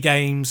different mini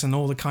games and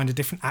all the kind of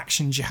different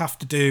actions you have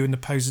to do and the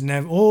poses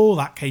and all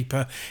that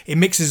caper. It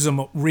mixes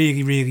them up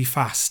really, really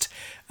fast.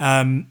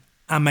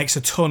 And makes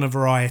a ton of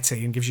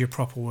variety and gives you a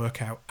proper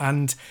workout.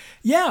 And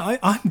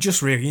I'm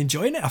just really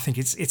enjoying it. I think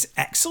it's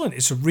excellent.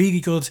 It's a really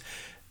good,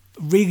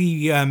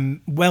 really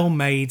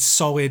well-made,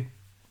 solid,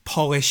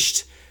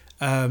 polished,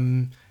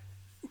 sort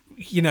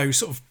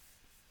of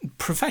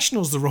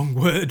professional's the wrong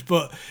word,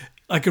 but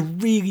like a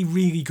really,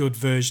 really good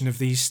version of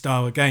these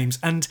style of games.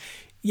 And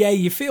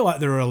you feel like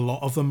there are a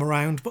lot of them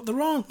around, but there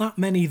aren't that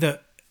many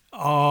that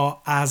are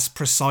as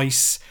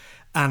precise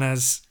and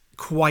as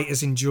quite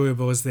as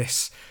enjoyable as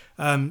this.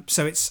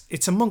 So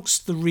it's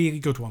amongst the really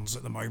good ones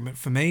at the moment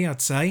for me,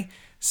 I'd say.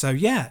 So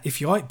if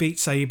you like Beat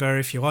Saber,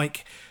 if you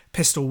like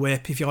Pistol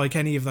Whip, if you like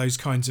any of those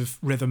kinds of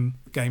rhythm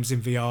games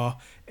in VR,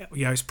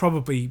 it's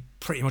probably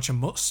pretty much a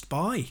must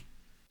buy.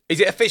 Is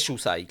it official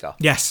Sega?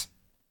 Yes.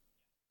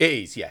 It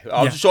is, yeah.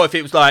 I wasn't sure if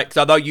it was like,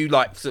 because I know you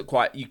like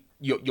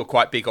you're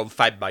quite big on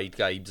fan-made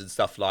games and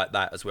stuff like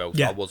that as well.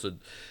 So I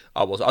wasn't.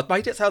 I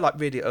made it sound like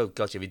really, oh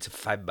god, you're into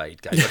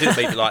fan-made games. I didn't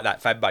mean it like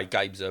that. Fan-made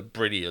games are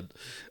brilliant.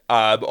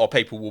 or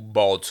people will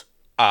mod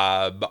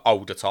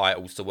older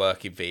titles to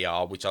work in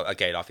VR, which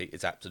again I think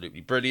is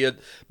absolutely brilliant.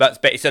 But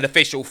it's an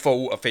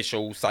full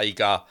official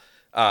Sega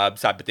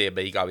Samba de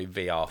Amigo in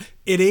VR.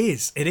 It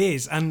is,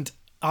 and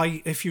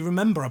if you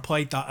remember, I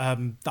played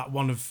that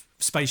one of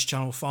Space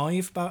Channel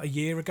 5 about a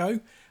year ago.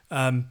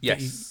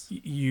 Yes,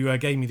 you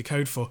gave me the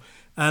code for,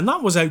 and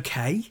that was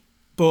okay,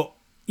 but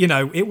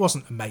it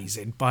wasn't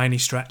amazing by any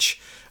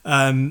stretch.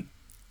 And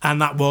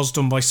that was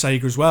done by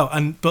Sega as well.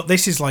 But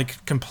this is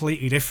like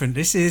completely different.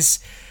 This is,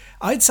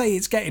 I'd say,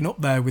 it's getting up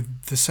there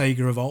with the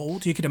Sega of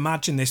old. You could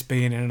imagine this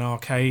being in an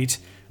arcade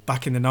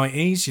back in the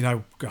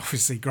 90s.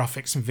 Obviously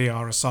graphics and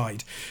VR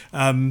aside,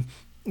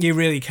 you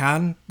really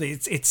can.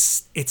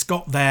 It's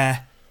got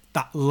that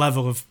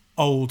level of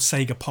old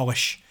Sega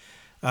polish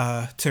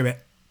to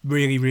it.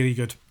 Really, really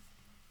good.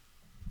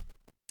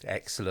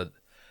 Excellent.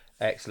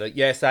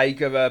 Yeah,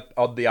 Sega are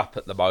on the up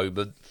at the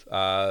moment.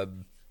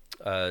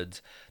 And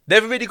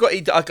never really got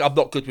into. I'm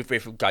not good with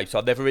rhythm games, so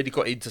I never really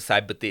got into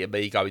Samba de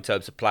Amigo in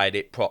terms of playing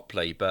it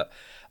properly. But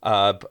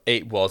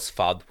it was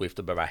fun with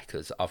the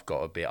maracas. I've got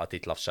to admit, I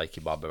did love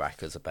shaking my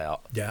maracas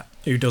about. Yeah,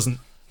 who doesn't?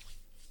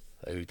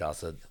 Who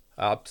doesn't?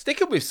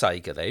 Sticking with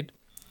Sega then.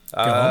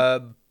 Go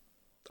on.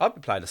 I've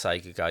been playing a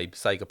Sega game,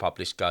 Sega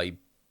published game.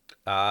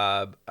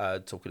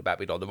 Talking about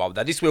being on the roll.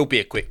 Now this will be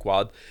a quick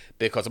one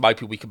because I'm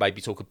hoping we can maybe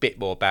talk a bit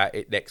more about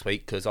it next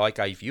week because I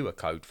gave you a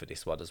code for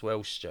this one as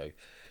well, Stu.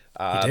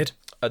 You did,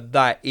 and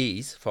that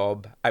is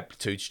from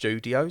Amplitude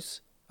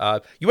Studios.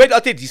 You went, I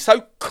did. You're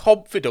so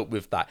confident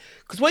with that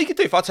because what you could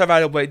do if I turn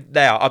around and went,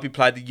 now I'll be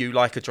playing the You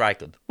Like a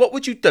Dragon. What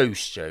would you do,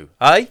 Stu?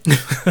 Eh?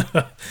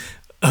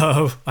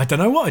 Oh, I don't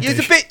know what I'd do.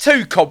 You're a bit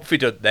too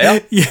confident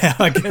there. Yeah,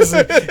 I guess.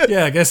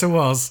 I guess it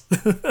was.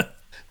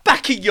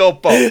 Back in your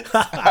box.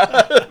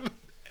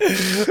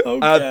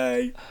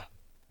 Okay.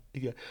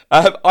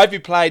 I've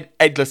been playing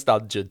Endless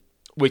Dungeon,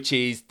 which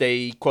is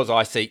the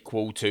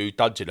quasi-sequel to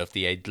Dungeon of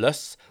the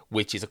Endless,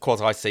 which is a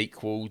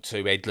quasi-sequel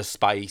to Endless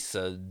Space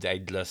and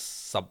Endless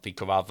something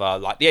or other,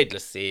 like the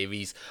Endless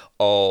series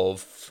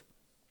of...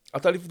 I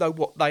don't even know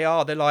what they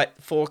are. They're like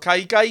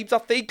 4K games, I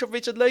think,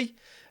 originally.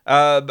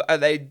 And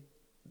then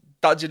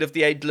Dungeon of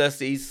the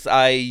Endless is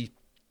a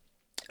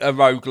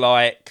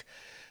roguelike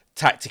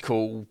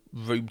tactical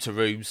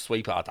room-to-room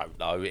sweeper. I don't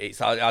know.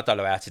 I don't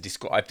know how to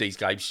describe these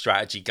games.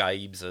 Strategy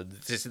games, and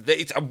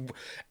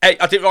I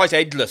didn't realise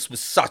Endless was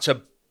such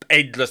a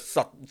endless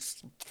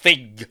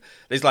thing.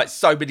 There's like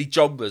so many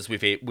genres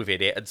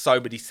within it, and so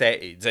many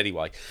settings.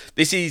 Anyway,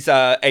 this is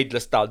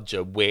Endless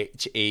Dungeon,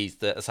 which is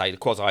the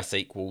quasi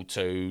sequel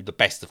to the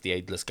best of the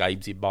Endless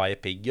games, in my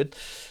opinion.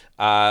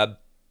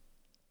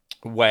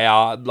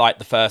 Where, like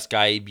the first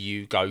game,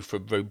 you go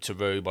from room to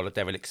room on a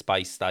derelict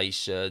space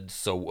station,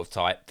 sort of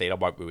type thing. I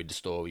won't ruin the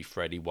story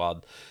for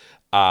anyone.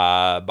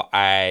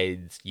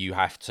 And you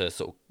have to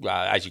sort of,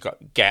 as you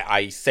get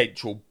a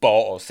central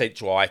bot or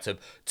central item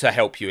to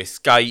help you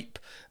escape.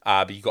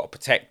 You've got to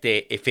protect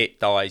it. If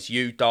it dies,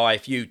 you die.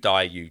 If you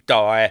die, you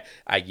die.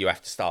 And you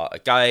have to start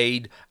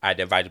again. And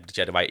they're randomly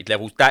generated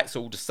levels. That's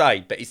all the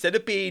same. But instead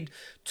of being,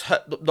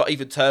 not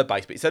even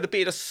turn-based, but instead of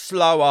being a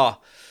slower...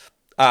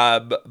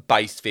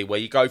 based thing where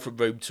you go from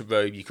room to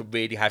room, you can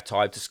really have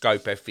time to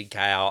scope everything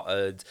out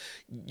and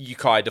you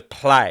kind of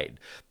plan.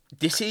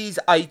 This is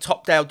a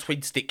top-down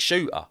twin-stick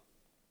shooter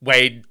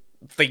when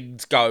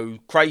things go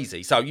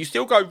crazy. So you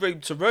still go room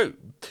to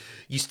room.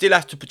 You still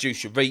have to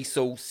produce your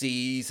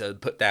resources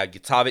and put down your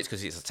turrets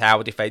because it's a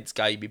tower defense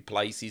game in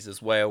places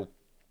as well.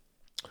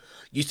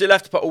 You still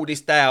have to put all this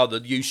down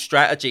and use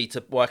strategy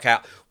to work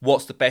out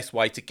what's the best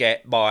way to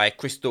get my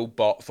crystal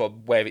bot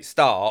from where it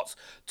starts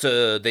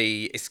to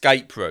the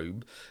escape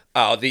room,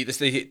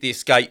 the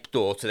escape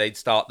door to then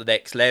start the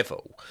next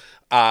level.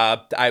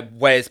 And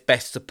where's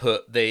best to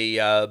put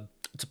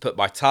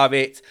my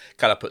turret?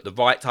 Can I put the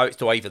right turrets?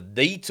 Do I even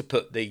need to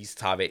put these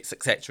turrets,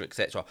 etc.,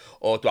 etc.?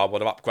 Or do I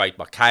want to upgrade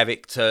my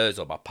characters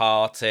or my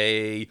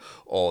party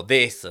or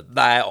this and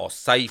that or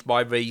save my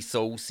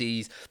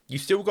resources? You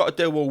still got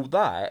to do all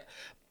that.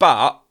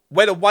 But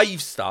when a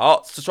wave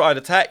starts to try and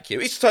attack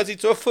you, it just turns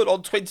into a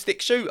full-on twin-stick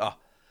shooter.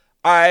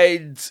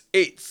 And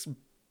it's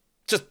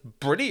just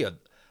brilliant.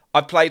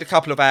 I've played a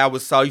couple of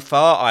hours so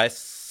far. I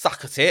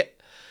suck at it.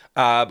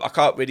 I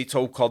can't really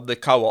talk on the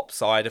co-op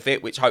side of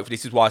it, which hopefully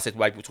this is why I said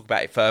maybe we'll talk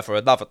about it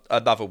further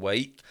another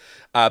week.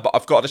 But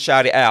I've got to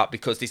shout it out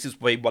because this has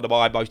been one of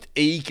my most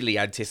eagerly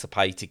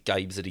anticipated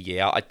games of the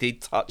year. I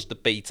did touch the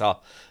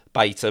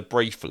beta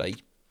briefly,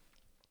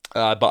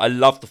 but I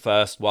loved the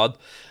first one,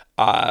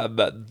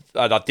 and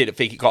I didn't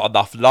think it got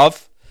enough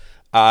love.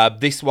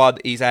 This one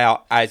is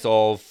out as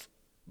of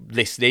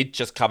listening,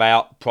 just come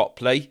out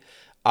properly,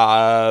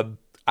 and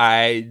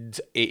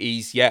it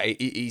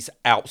is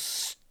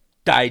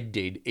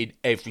outstanding in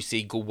every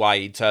single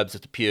way in terms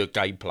of the pure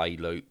gameplay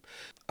loop.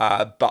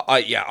 But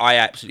I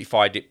absolutely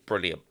find it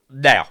brilliant.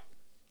 Now,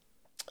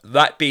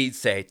 that being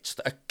said,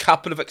 just a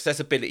couple of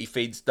accessibility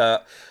things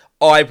that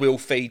I will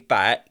feed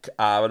back,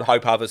 and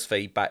hope others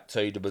feed back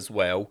to them as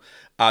well.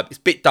 It's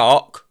a bit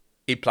dark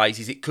in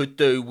places. It could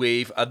do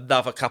with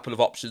another couple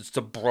of options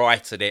to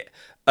brighten it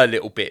a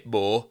little bit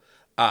more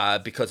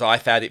because I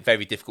found it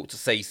very difficult to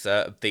see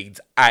certain things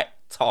at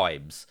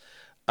times.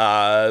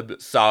 I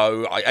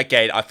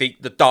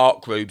think the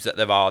dark rooms that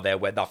there are there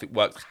where nothing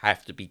works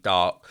have to be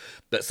dark.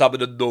 But some of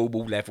the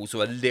normal levels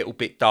are a little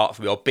bit dark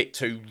for me, or a bit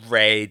too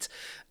red.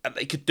 And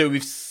they could do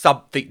with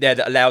something there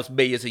that allows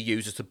me as a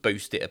user to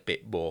boost it a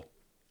bit more.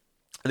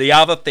 The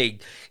other thing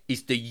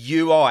is the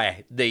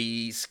UI,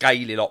 the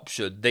scaling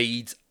option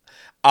needs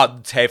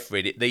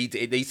untethering. It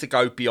needs to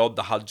go beyond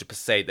the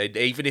 100%. And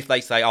even if they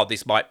say, oh,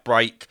 this might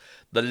break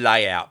the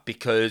layout,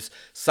 because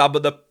some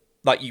of the,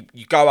 like,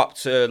 you go up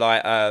to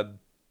like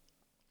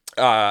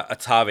a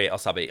turret or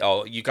something,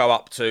 or you go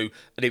up to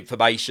an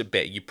information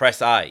bit, you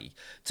press A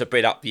to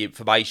bring up the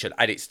information,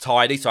 and it's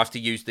tiny, so I have to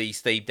use the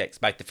Steam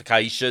Deck's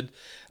magnification.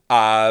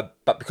 But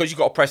because you've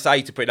got to press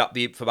A to bring up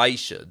the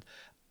information,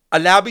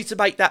 allow me to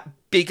make that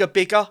bigger.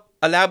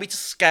 Allow me to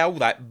scale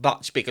that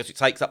much bigger so it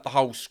takes up the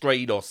whole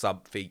screen or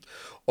something.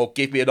 Or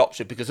give me an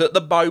option, because at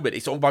the moment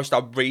it's almost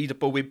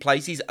unreadable in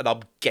places, and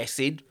I'm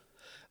guessing,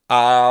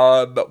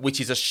 which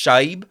is a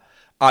shame.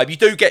 You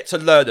do get to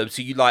learn them,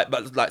 so you like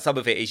some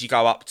of it is you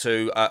go up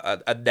to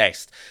a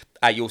nest,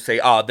 and you'll see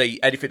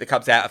anything that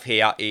comes out of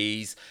here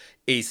is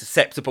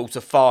susceptible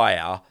to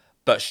fire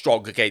but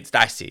strong against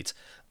acid.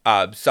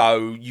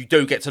 So you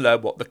do get to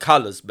learn what the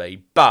colours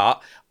mean,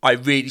 but I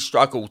really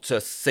struggled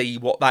to see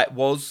what that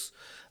was.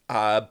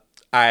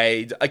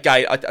 And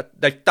again,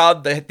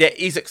 there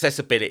is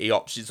accessibility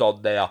options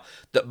on there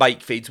that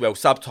make things, well,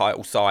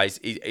 subtitle size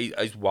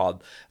is one.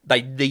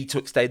 They need to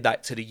extend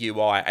that to the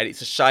UI, and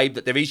it's a shame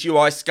that there is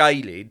UI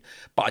scaling,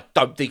 but I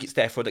don't think it's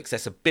there for an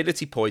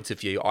accessibility point of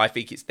view. I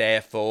think it's there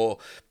for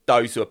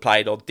those who are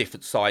playing on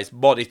different size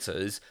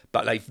monitors,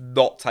 but they've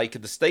not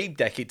taken the Steam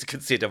Deck into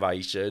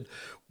consideration,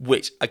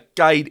 which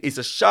again is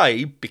a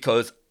shame,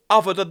 because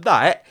other than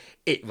that,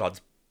 it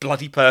runs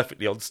bloody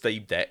perfectly on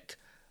Steam Deck.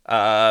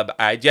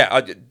 That's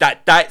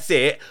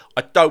it.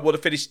 I don't want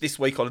to finish this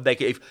week on a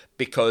negative,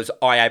 because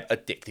I am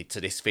addicted to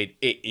this thing.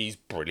 It is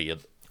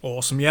brilliant.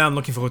 Awesome. Yeah, I'm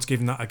looking forward to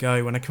giving that a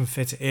go when I can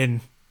fit it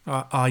in.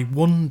 I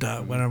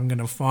wonder when I'm going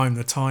to find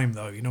the time,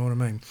 though. You know what I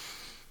mean?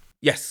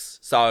 Yes.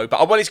 So, but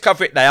I wanted to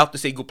cover it now, the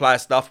single player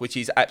stuff, which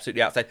is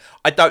absolutely outstanding.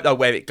 I don't know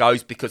where it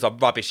goes because I'm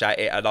rubbish at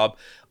it, and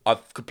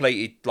I've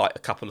completed like a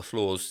couple of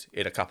floors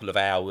in a couple of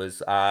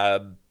hours.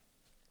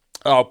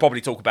 I'll probably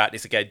talk about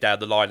this again down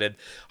the line, and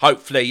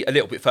hopefully a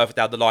little bit further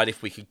down the line,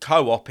 if we can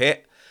co-op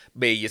it,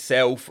 me and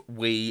yourself,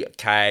 we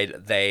can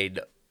then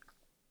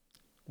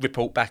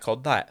report back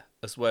on that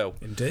as well.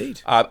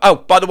 Indeed.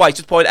 By the way,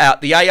 just point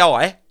out, the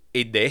AI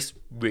in this,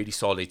 really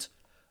solid.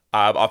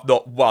 I've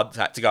not once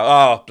had to go,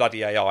 oh,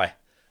 bloody AI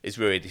is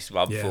ruining this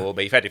run for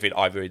me. If anything,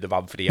 I ruined the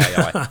run for the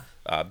AI.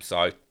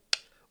 So,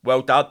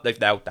 well done.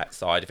 They've nailed that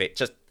side of it.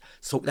 Just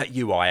sort that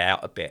UI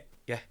out a bit.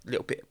 Yeah, a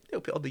little bit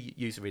on the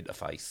user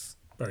interface.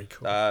 Very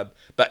cool.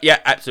 But yeah,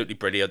 absolutely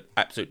brilliant.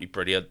 Absolutely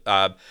brilliant.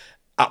 Up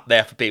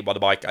there for being one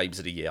of my games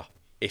of the year,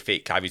 if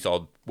it carries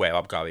on where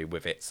I'm going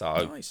with it.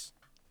 So nice.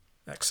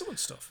 Excellent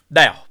stuff.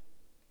 Now,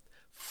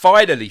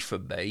 finally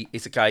from me,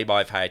 is a game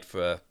I've had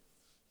for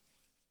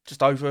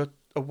just over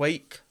a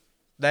week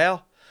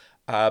now.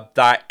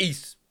 That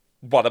is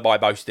one of my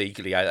most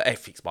eagerly,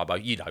 ethics my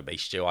most, you know me,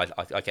 Stu, I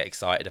get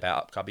excited about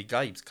upcoming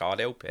games,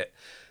 can't help it.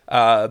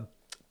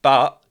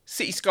 But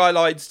City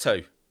Skylines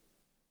 2.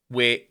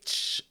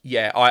 Which,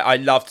 yeah, I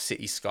loved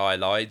City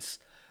Skylines.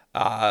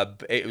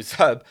 It was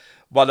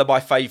one of my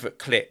favourite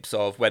clips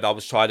of when I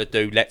was trying to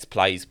do Let's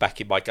Plays back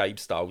in my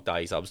GameStyle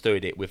days. I was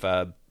doing it with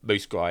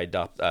Moose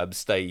Grinder,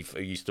 Steve,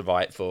 who used to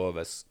write for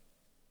us.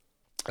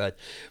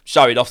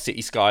 Showing off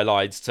City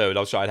Skylines 2, and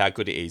I was showing how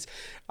good it is.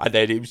 And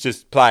then he was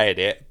just playing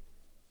it.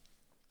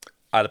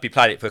 And I'd be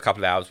playing it for a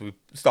couple of hours. We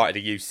started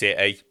a new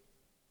city.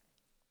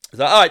 I was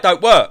like, oh, it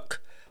don't work.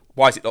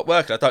 Why is it not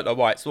working? I don't know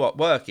why it's not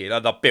working.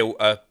 And I built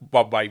a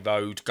one-way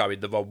road going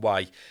the wrong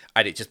way,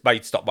 and it just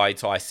made stop my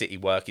entire city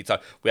working. So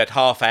we had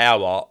half an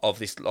hour of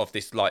this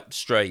like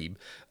stream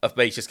of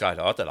me just going,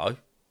 I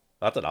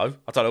don't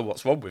know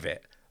what's wrong with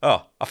it.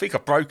 Oh, I think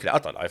I've broken it. I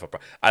don't know if I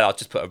broke, and I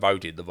just put a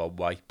road in the wrong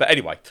way. But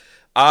anyway,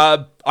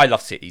 I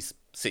love City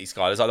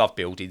Skylines. I love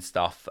building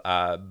stuff.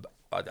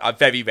 I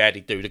very rarely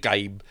do the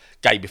game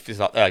if there's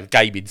like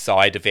game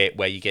inside of it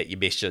where you get your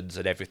missions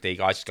and everything.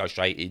 I just go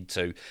straight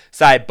into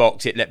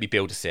sandbox it, let me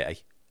build a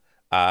city.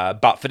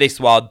 But for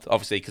this one,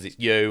 obviously, because it's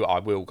new, I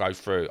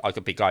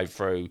could be going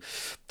through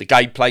the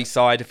gameplay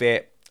side of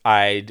it.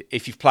 And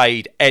if you've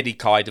played any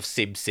kind of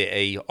Sim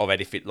City or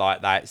anything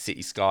like that,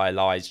 City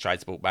Skylines,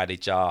 Transport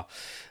Manager,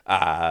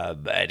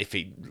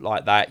 anything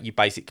like that, you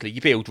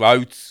build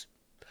roads,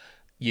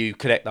 you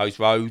connect those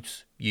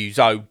roads, you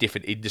zone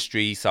different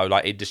industries, so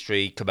like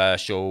industry,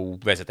 commercial,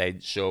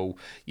 residential,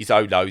 you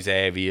zone those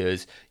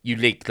areas, you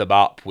link them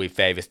up with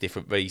various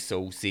different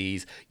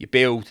resources, you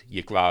build,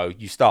 you grow,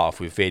 you start off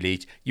with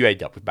village, you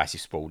end up with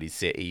massive sprawling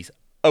cities,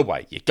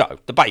 away you go.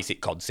 The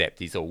basic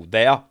concept is all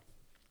there.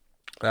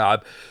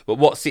 But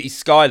what City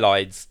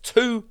Skylines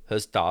 2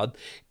 has done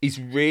is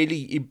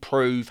really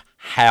improve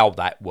how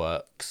that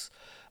works.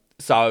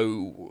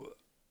 So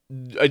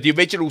the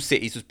original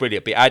Cities was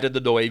brilliant, but it had an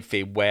annoying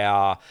thing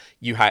where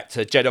you had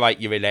to generate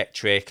your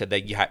electric, and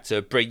then you had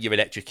to bring your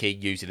electric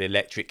in using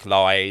electric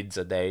lines,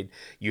 and then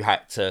you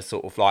had to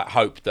sort of like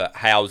hope that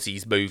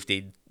houses moved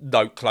in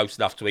not close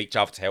enough to each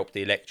other to help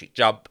the electric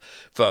jump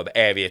from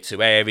area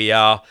to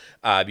area.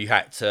 You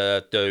had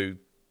to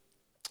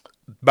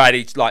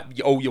manage like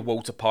all your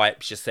water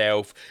pipes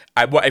yourself,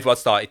 and what everyone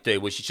started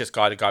doing was you just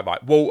kind of go,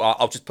 right, water,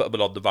 I'll just put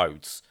them on the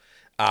roads.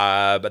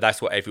 But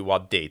that's what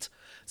everyone did.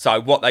 So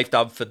what they've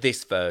done for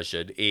this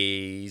version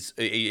is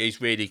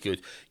really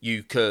good.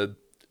 You can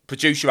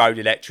produce your own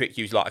electric,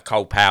 use like a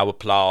coal power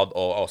plant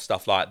or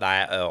stuff like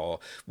that, or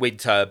wind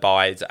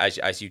turbines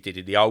as you did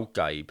in the old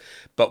game.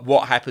 But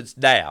what happens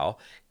now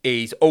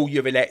is all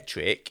your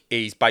electric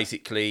is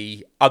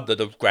basically under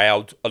the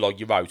ground along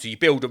your road. So you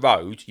build a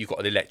road, you've got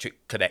an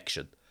electric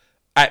connection.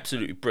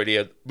 Absolutely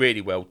brilliant,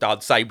 really well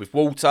done. Same with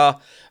water.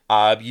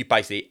 You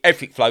basically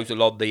everything flows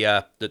along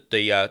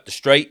the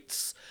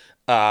streets.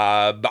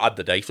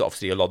 Underneath,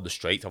 obviously, along the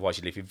streets. Otherwise,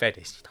 you live in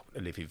Venice. You don't want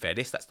to live in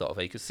Venice. That's not a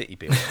very good city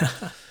building.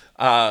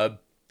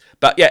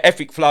 But yeah,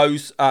 everything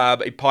flows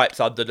in pipes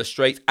under the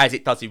streets as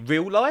it does in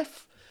real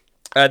life.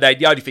 And then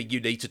the only thing you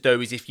need to do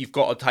is if you've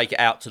got to take it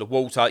out to the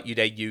water, you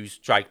then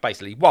drag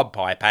basically one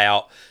pipe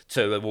out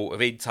to a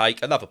water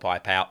intake, another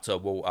pipe out to a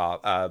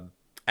water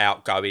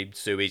outgoing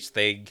sewage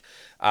thing,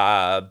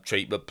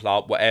 treatment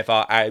plant,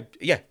 whatever, and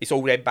yeah, it's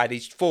all then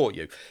managed for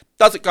you.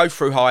 Doesn't go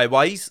through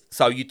highways,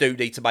 so you do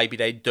need to maybe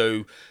then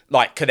do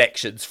like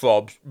connections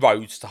from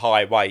roads to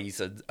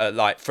highways and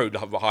like through the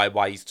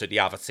highways to the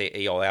other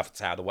city or the other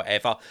town or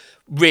whatever.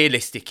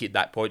 Realistic in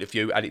that point of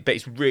view, but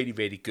it's really,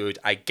 really good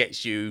and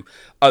gets you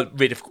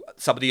rid of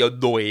some of the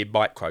annoying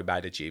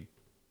micromanaging.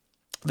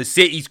 The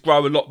cities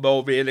grow a lot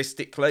more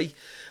realistically.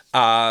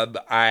 And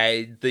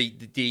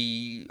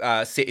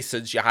the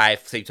citizens you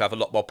have seem to have a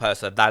lot more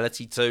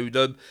personality to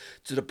them,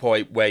 to the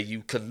point where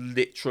you can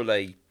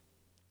literally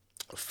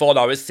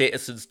follow a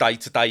citizen's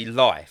day-to-day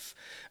life,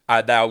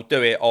 and they'll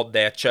do it on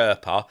their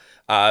chirper,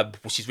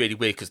 which is really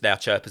weird because now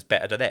chirper's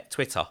better than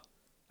Twitter.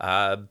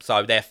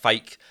 So their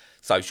fake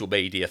social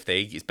media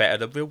thing is better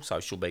than real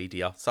social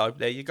media. So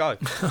there you go.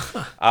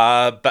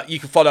 But you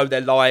can follow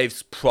their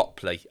lives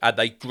properly, and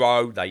they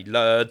grow, they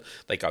learn,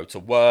 they go to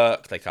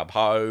work, they come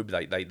home,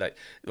 they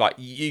like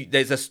you.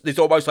 There's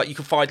almost like you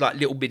can find like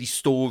little mini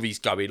stories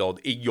going on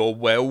in your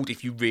world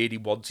if you really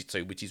wanted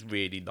to, which is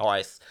really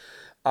nice.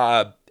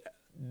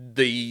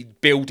 The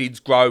buildings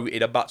grow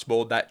in a much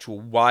more natural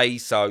way.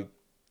 So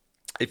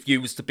if you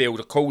was to build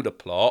a corner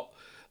plot,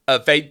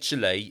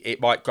 eventually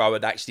it might grow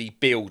and actually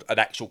build an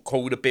actual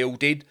corner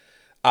building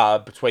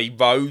between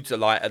roads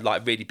and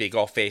like really big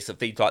office and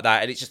things like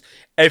that, and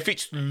everything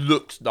just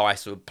looks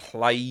nicer and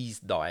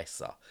plays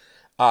nicer.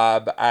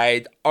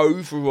 And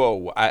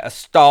overall, at a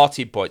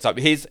starting point, so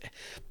here's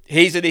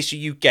an issue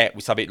you get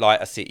with something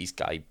like a Cities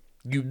game.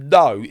 You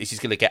know this is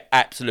going to get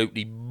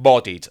absolutely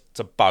modded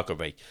to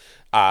buggery.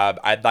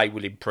 And they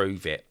will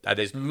improve it. And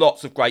there's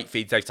lots of great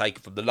things they've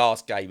taken from the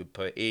last game and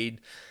put in.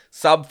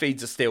 Some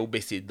things are still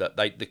missing that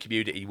the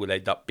community will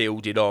end up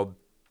building on.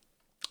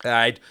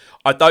 And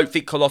I don't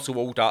think Colossal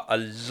Order are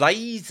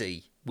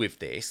lazy with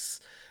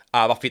this.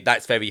 I think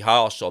that's very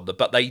harsh on them.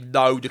 But they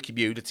know the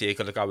community are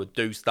going to go and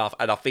do stuff.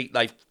 And I think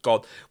they've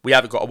gone, we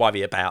haven't got to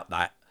worry about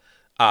that.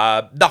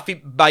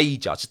 Nothing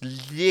major, just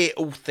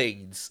little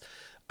things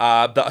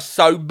that are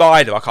so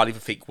minor I can't even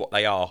think what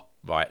they are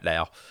right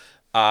now.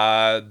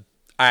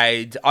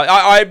 And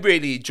I'm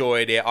really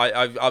enjoying it.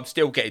 I'm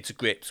still getting to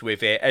grips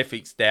with it.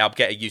 Everything's there. I'm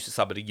getting used to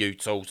some of the new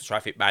tools, the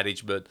traffic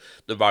management,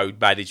 the road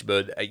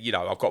management. You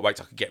know, I've got to wait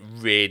till I can get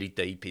really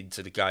deep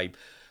into the game.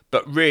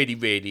 But really,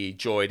 really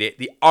enjoying it.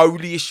 The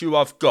only issue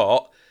I've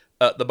got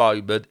at the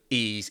moment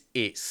is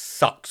it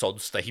sucks on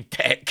Steam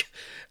Deck.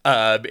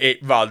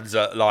 It runs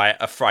at like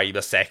a frame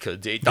a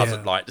second. It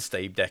doesn't like the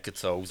Steam Deck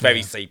at all. It's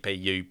very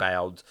CPU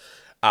bound.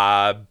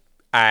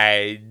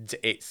 And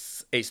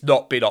it's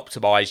not been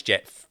optimised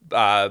yet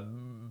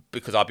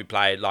because I've been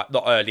playing like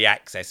not early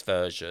access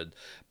version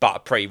but a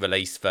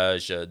pre-release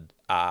version,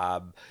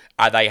 and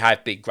they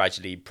have been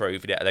gradually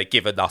improving it, and they've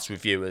given us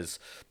reviewers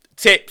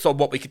tips on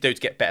what we can do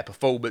to get better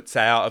performance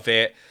out of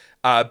it.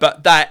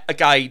 But that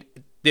again,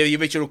 the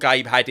original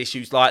game had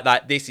issues like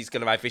that. This is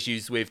going to have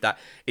issues with that.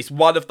 It's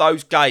one of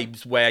those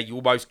games where you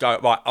almost go,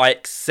 right, I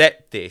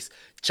accept this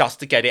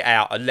just to get it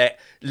out and let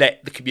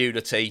the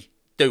community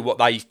do what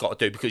they've got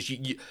to do, because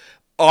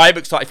I'm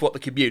excited for what the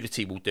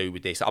community will do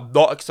with this. I'm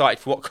not excited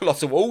for what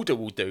Colossal Order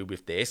will do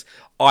with this.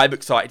 I'm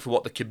excited for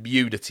what the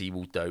community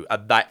will do,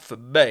 and that for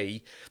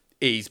me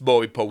is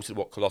more important than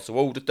what Colossal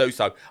Order do.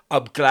 So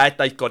I'm glad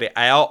they've got it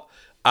out.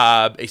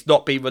 It's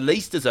not been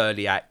released as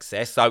early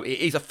access, so it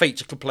is a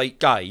feature complete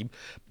game.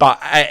 But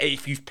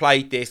if you've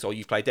played this or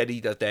you've played any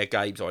of their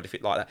games or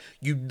anything like that,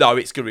 you know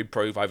it's going to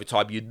improve over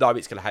time. You know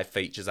it's going to have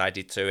features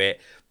added to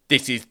it.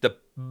 This is the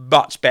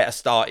much better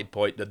starting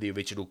point than the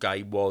original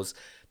game was.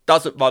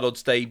 Doesn't run on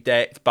Steam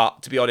Deck,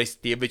 but to be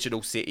honest, the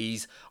original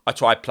Cities, I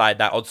tried playing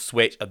that on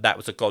Switch, and that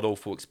was a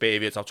god-awful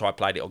experience. I tried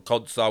playing it on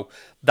console.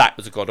 That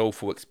was a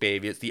god-awful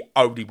experience. The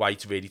only way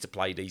to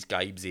play these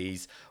games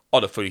is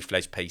on a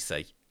fully-fledged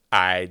PC.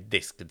 And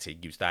this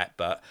continues that,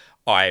 but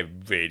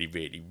I'm really,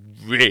 really,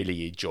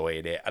 really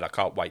enjoying it, and I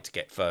can't wait to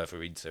get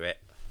further into it.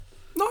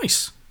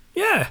 Nice.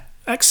 Yeah,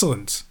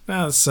 excellent.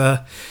 That's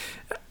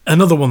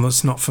another one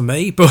that's not for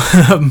me, but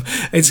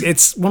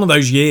it's one of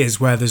those years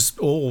where there's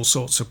all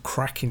sorts of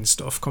cracking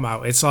stuff come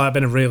out. It's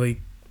been a really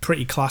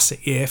pretty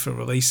classic year for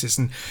releases,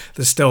 and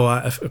there's still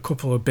a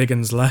couple of big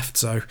ones left.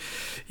 So,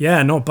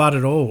 yeah, not bad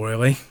at all,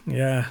 really.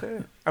 Yeah.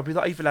 And we're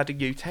not even had a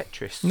new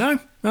Tetris. No,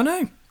 I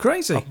know.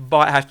 Crazy. I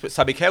might have to put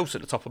something else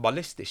at the top of my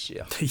list this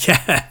year.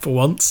 Yeah, for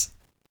once.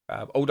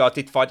 Although I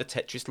did find a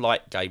Tetris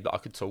Lite game that I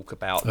could talk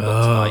about,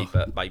 not today,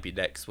 but maybe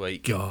next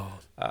week. God.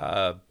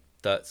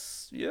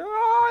 That's, yeah,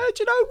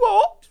 do you know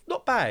what?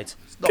 Not bad.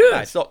 It's not Good.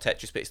 bad. It's not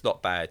Tetris, but it's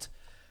not bad.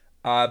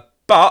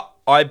 But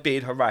I'm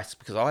being harassed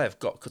because I've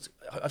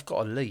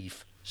got to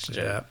leave. Stu.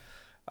 Yeah.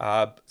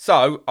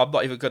 So I'm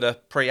not even going to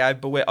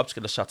preamble it. I'm just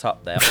going to shut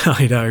up now.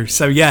 I know.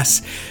 So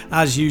yes,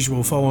 as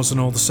usual, follow us on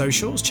all the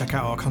socials. Check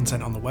out our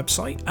content on the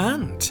website.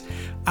 And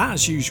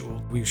as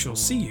usual, we shall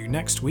see you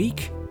next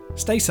week.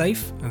 Stay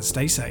safe and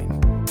stay sane.